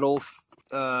Seattle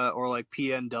or like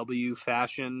PNW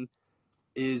fashion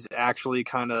is actually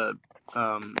kind of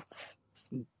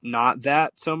not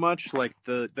that so much. Like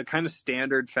the kind of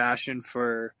standard fashion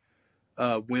for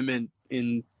women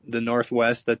in the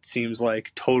Northwest that seems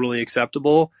like totally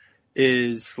acceptable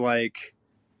is like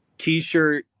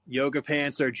t-shirt, yoga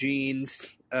pants or jeans,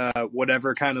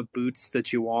 whatever kind of boots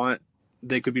that you want.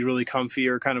 They could be really comfy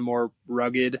or kind of more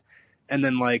rugged, and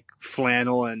then like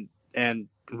flannel and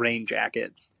rain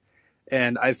jacket.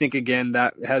 And I think again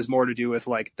that has more to do with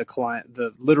like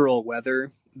the literal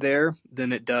weather there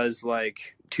than it does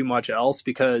like too much else,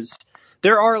 because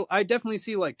I definitely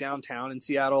see like downtown in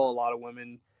Seattle a lot of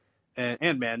women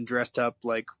and men dressed up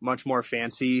like much more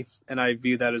fancy, and I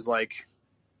view that as like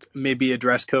maybe a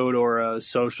dress code or a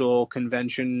social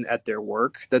convention at their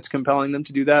work that's compelling them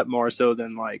to do that more so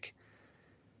than like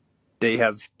they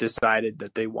have decided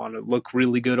that they want to look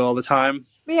really good all the time.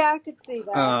 Yeah, I could see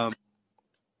that.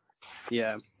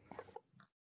 Yeah.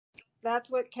 That's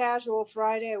what Casual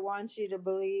Friday wants you to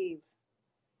believe.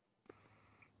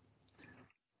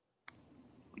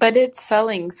 But it's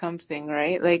selling something,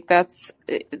 right? Like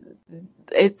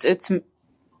it's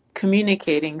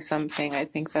communicating something. I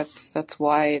think that's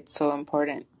why it's so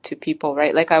important to people,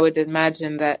 right? Like I would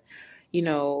imagine that, you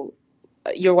know,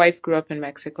 your wife grew up in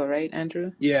Mexico, right,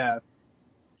 Andrew? Yeah.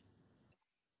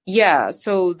 Yeah,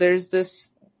 so there's this,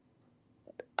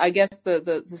 I guess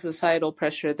the societal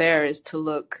pressure there is to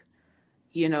look,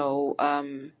 you know,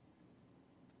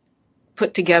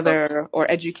 put together or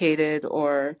educated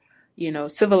or, you know,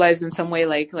 civilized in some way,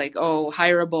 like oh,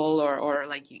 hireable or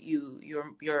like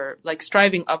you're like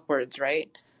striving upwards,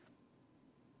 right?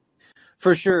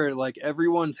 For sure. Like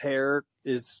everyone's hair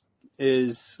is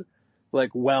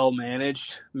like well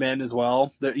managed, men as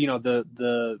well. You know,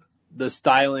 the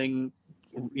styling,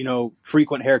 you know,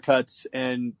 frequent haircuts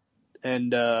and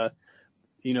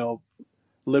you know,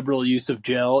 liberal use of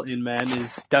gel in men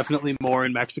is definitely more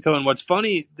in Mexico. And what's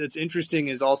funny that's interesting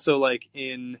is also like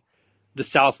in the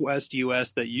Southwest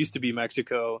US that used to be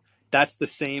Mexico, that's the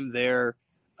same there,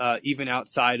 even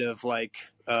outside of like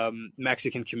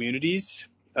Mexican communities.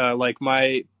 Like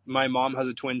my mom has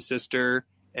a twin sister,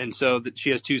 and so that she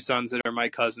has two sons that are my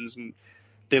cousins, and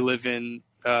they live in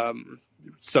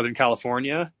Southern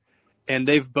California, and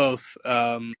they've both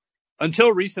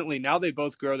until recently, now they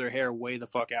both grow their hair way the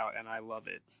fuck out, and I love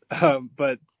it.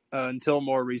 But until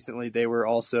more recently, they were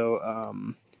also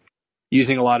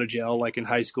using a lot of gel, like in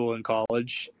high school and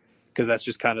college, because that's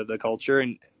just kind of the culture.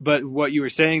 But what you were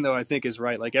saying though, I think is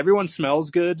right. Like everyone smells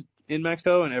good in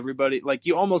Mexico, and everybody, like,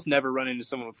 you almost never run into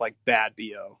someone with like bad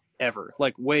BO ever.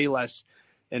 Like way less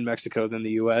in Mexico than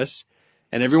the U.S.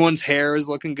 And everyone's hair is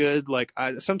looking good. Like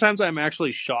sometimes I'm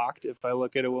actually shocked if I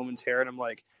look at a woman's hair and I'm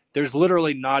like, there's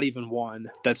literally not even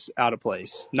one that's out of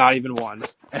place. Not even one.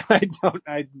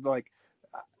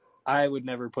 I would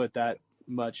never put that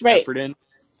much Right. effort in.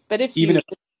 But if Even you,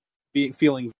 if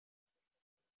feeling.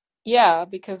 yeah,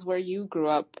 because where you grew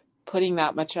up, putting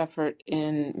that much effort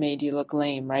in made you look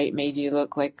lame, right? Made you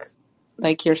look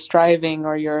like you're striving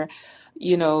or you're,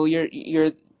 you know,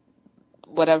 you're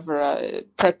whatever,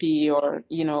 preppy or,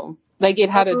 you know, like it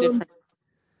had a different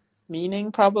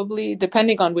meaning probably,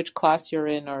 depending on which class you're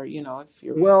in or, you know, if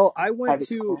you're Well, I went private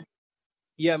to, school.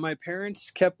 yeah, my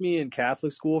parents kept me in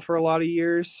Catholic school for a lot of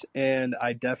years, and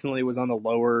I definitely was on the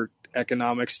lower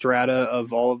economic strata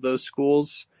of all of those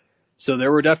schools. So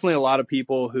there were definitely a lot of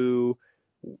people who,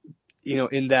 you know,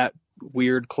 in that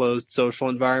weird closed social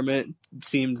environment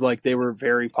seemed like they were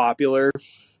very popular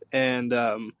and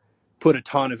put a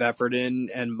ton of effort in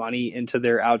and money into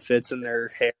their outfits and their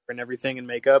hair and everything and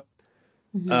makeup.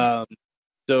 Mm-hmm.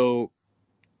 So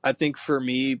I think for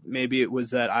me, maybe it was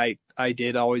that I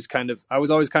was always kind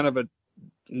of a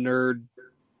nerd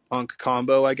punk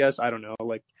combo, I guess. I don't know.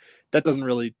 Like that doesn't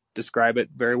really describe it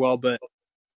very well, but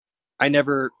I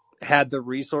never had the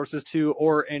resources to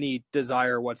or any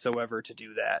desire whatsoever to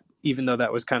do that, even though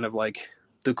that was kind of like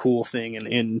the cool thing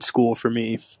in school for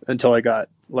me until I got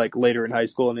like later in high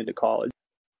school and into college.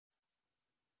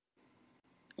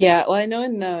 Yeah, well, I know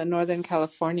in Northern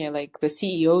California, like the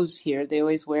CEOs here, they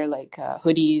always wear like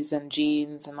hoodies and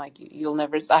jeans, and like you'll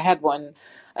never. I had one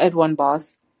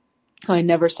boss who I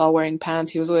never saw wearing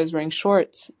pants. He was always wearing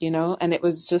shorts, you know, and it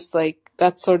was just like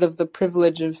that's sort of the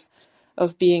privilege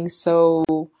of being so,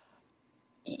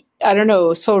 I don't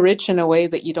know, so rich in a way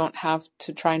that you don't have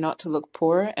to try not to look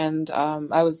poor. And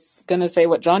I was gonna say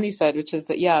what Johnny said, which is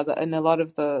that yeah, in a lot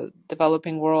of the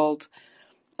developing world.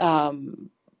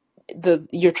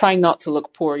 You're trying not to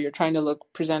look poor, you're trying to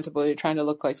look presentable, you're trying to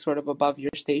look like sort of above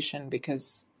your station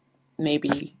because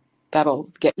maybe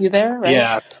that'll get you there, right?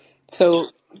 Yeah.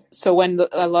 So when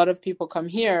a lot of people come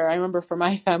here, I remember for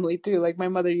my family too, like my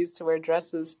mother used to wear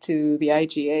dresses to the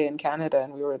IGA in Canada,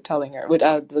 and we were telling her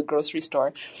at the grocery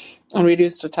store, and we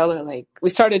used to tell her, like, we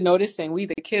started noticing, we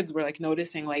the kids were like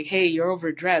noticing, like, hey, you're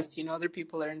overdressed, you know, other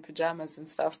people are in pajamas and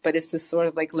stuff. But it's this sort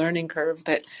of like learning curve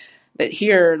that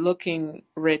here looking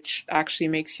rich actually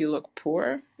makes you look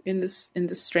poor in this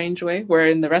strange way, where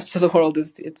in the rest of the world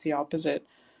it's the opposite.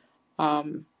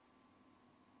 But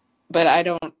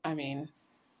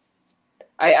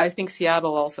I think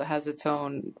Seattle also has its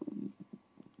own,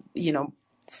 you know,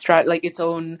 like its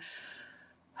own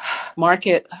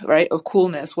market, right, of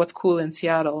coolness. What's cool in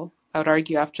Seattle, I would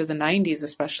argue, after the 90s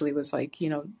especially, was like, you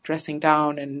know, dressing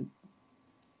down and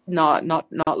not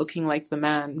looking like the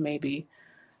man, maybe.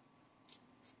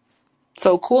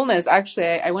 So coolness,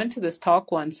 actually, I went to this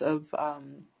talk once of, I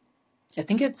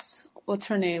think it's what's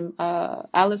her name?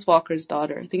 Alice Walker's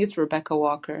daughter. I think it's Rebecca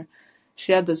Walker.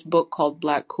 She had this book called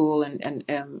Black Cool, and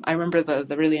I remember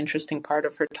the really interesting part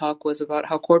of her talk was about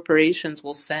how corporations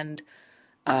will send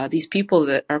these people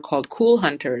that are called cool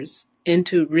hunters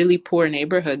into really poor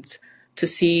neighborhoods to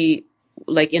see,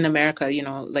 like in America,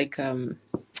 like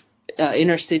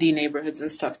inner city neighborhoods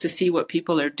and stuff, to see what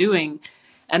people are doing,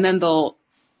 and then they'll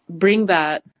bring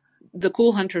that. The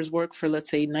cool hunters work for, let's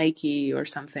say, Nike or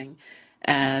something,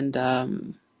 and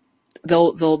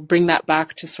they'll bring that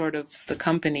back to sort of the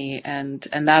company, and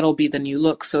that'll be the new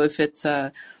look. So if it's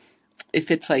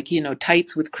like,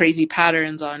 tights with crazy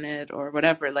patterns on it or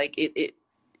whatever, like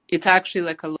it's actually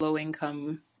like a low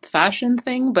income fashion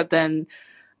thing, but then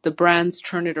the brands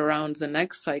turn it around the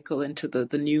next cycle into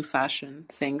the new fashion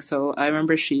thing. So I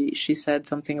remember she said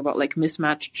something about like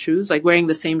mismatched shoes, like wearing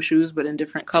the same shoes but in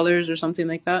different colors or something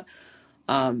like that.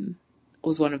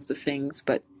 Was one of the things.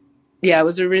 But yeah, it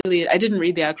was I didn't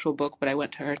read the actual book, but I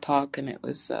went to her talk, and it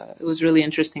was really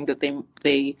interesting that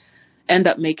they end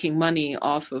up making money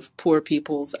off of poor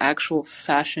people's actual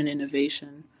fashion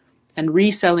innovation and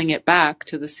reselling it back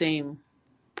to the same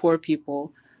poor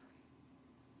people.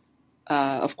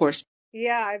 Of course.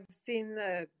 Yeah, I've seen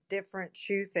the different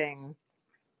shoe thing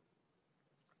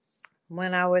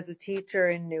when I was a teacher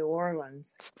in New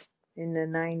Orleans in the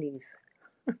 90s.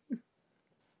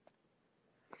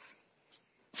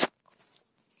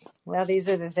 Well, these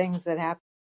are the things that happen.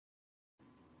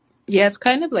 Yeah, it's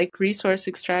kind of like resource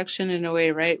extraction in a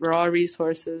way, right? Raw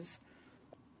resources,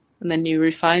 and then you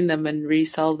refine them and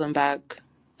resell them back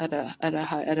at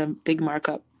a big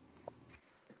markup.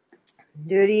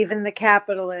 Dude, even the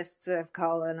capitalists have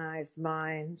colonized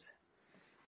minds.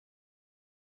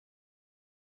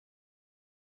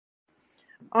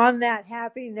 On that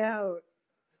happy note,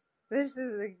 this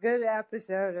is a good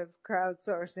episode of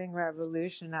Crowdsourcing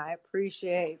Revolution. I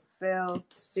appreciate Phil,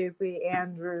 Stoopy,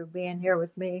 Andrew being here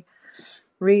with me,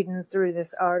 reading through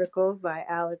this article by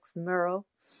Alex Merle.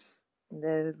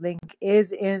 The link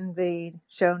is in the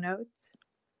show notes.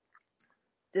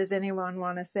 Does anyone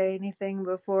want to say anything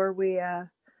before we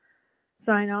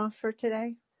sign off for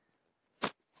today?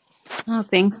 Oh,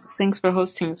 thanks for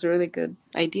hosting. It's a really good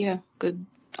idea. Good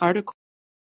article.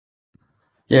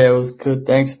 Yeah, it was good.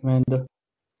 Thanks, Amanda.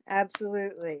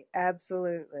 Absolutely.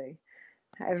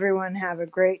 Everyone have a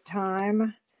great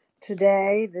time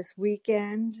today, this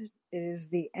weekend. It is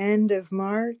the end of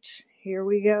March. Here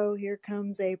we go. Here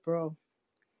comes April.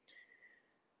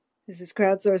 This is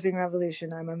Crowdsourcing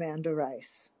Revolution. I'm Amanda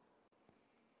Rice.